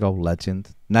years ago.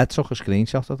 Legend. Ned took a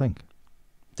screenshot, I think.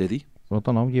 Did he? Well, I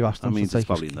don't know. You asked him to it's take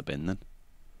probably in the bin then.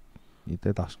 You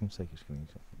did ask him to take a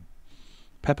screenshot.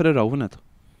 Pepper it over, Ned.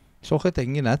 Suck it,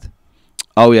 didn't you, Ned?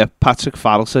 Oh yeah, Patrick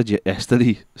Farrell said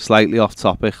yesterday, slightly off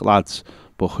topic, lads,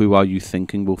 but who are you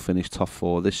thinking will finish top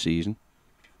 4 this season?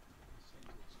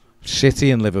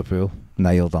 City and Liverpool,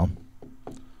 nailed on.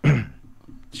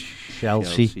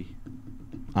 Chelsea.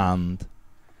 And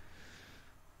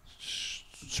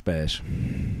Spurs.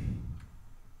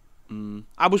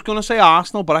 I was going to say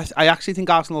Arsenal, but I actually think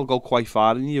Arsenal will go quite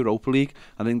far in the Europa League.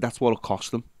 I think that's what will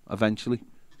cost them eventually.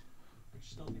 I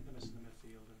still think they're missing the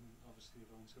midfield, and obviously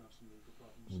everyone's going to have some legal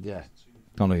problems. Yeah.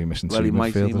 Don't know you're missing Well, two he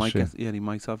might midfielders. get, yeah, he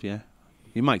might have, yeah.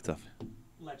 He might have.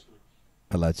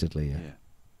 Allegedly, yeah.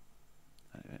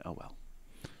 Oh well.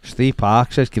 Steve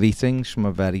Park says, greetings from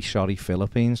a very sorry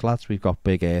Philippines, lads. We've got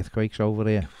big earthquakes over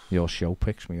here. Your show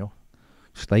picks me up.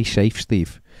 Stay safe,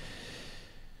 Steve.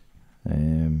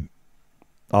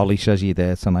 Ollie says, you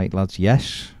there tonight, lads?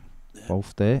 Yes. Yeah.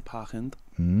 Both there. Park End.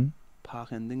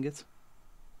 Park Ending it.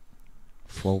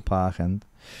 Full Park End.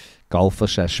 Golfer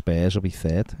says Spurs will be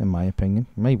third, in my opinion.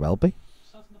 May well be.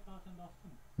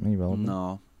 May well be.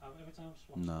 No.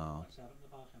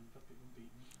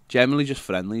 Generally just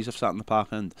friendlies. I've sat in the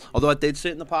Park End. Although I did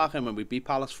sit in the Park End when we beat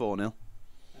Palace 4-0. FA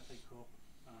Cup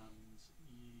and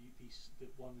the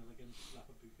 1-0 against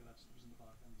Rapid Bucharest was in the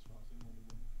Park End as well.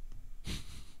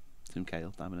 So Tim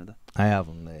Cahill, damn it. I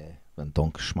haven't when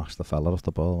Dunk smashed the fella off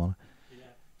the ball, wasn't yeah,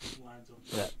 lines up.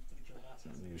 Yeah.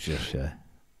 It was just, I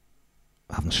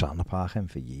haven't sat in the Park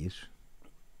End for years.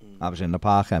 I was in the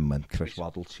Park End when Chris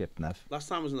Waddle chipped Nev. Last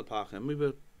time I was in the Park End, we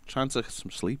were trying to get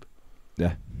some sleep.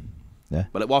 Yeah. Yeah.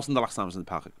 But it wasn't the last time I was in the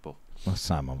Park End, but last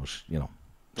time I was,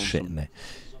 sitting there.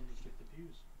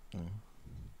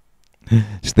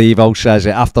 Steve-O says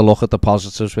it, have to look at the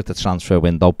positives with the transfer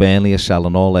window. Burnley are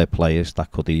selling all their players. That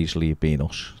could easily have been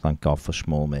us. Thank God for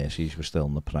small mercies. We're still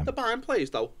in the Prem. They're buying players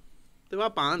though. They're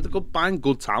buying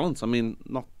good talent. I mean,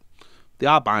 they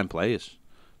are buying players.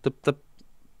 At the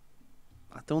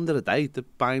end of the day, they're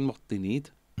buying what they need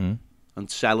and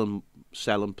selling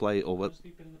play over.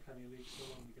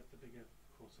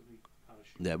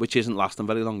 Yeah, which isn't lasting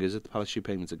very long, is it? The parachute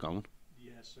payments are gone.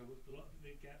 Yeah, so if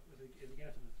they get it for the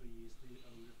 3 years they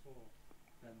owe it for,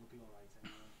 then they'll be alright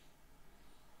anyway.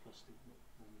 Plus the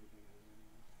money they're getting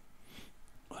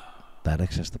anyway.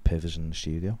 Derek says the Pivot's in the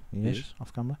studio. He is,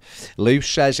 off camera. Lou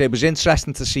says it was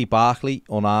interesting to see Barkley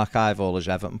unarchive all his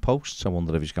Everton posts. I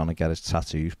wonder if he's going to get his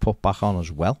tattoos put back on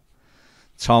as well.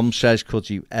 Tom says,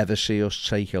 could you ever see us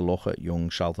take a look at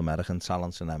young South American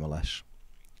talents in MLS?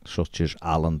 Such as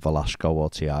Alan Velasco or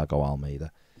Thiago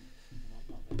Almeida.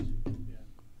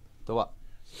 The what?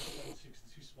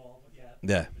 Too small, but yeah.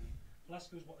 Yeah.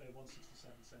 Velasco's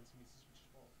 167 centimetres, which is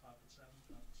what, 5'7",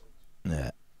 5'6".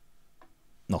 Yeah.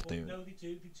 Not doing. No, they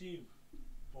do,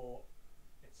 but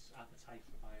it's appetite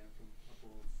for buying from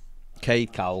above.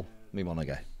 Cade Cowell, me want to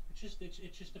get.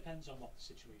 It just depends on what the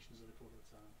situations are at the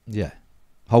time. Yeah.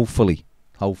 Hopefully,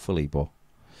 but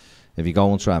if you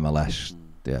go into MLS,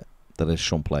 yeah. There is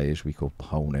some players we could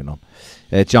hone in on.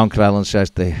 John Crellin says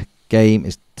the game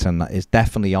is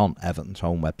definitely on Everton's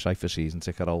home website for season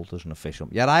ticket holders and official.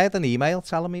 Yeah, I had an email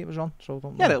telling me it was on, so I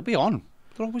don't know. Yeah, it'll be on.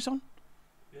 They're always on.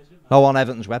 No, on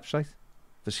Everton's website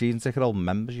for season ticket holder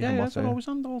members. You can watch they're always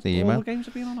on. All email. the games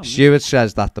have been on. Stuart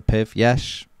says that the Piv,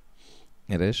 yes,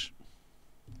 it is.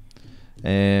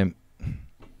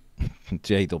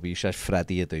 JW says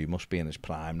Freddie Adu must be in his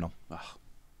prime now.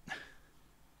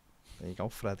 There you go,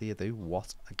 Freddie Adu.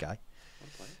 What a guy.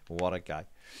 What a guy.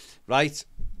 Right,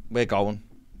 we're going.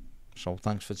 So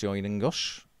thanks for joining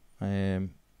us.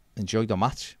 Enjoy the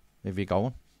match if you're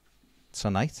going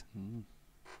tonight.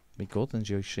 Be good.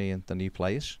 Enjoy seeing the new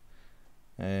players.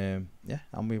 And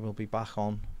we will be back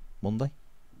on Monday.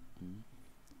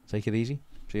 Take it easy.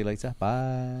 See you later.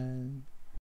 Bye.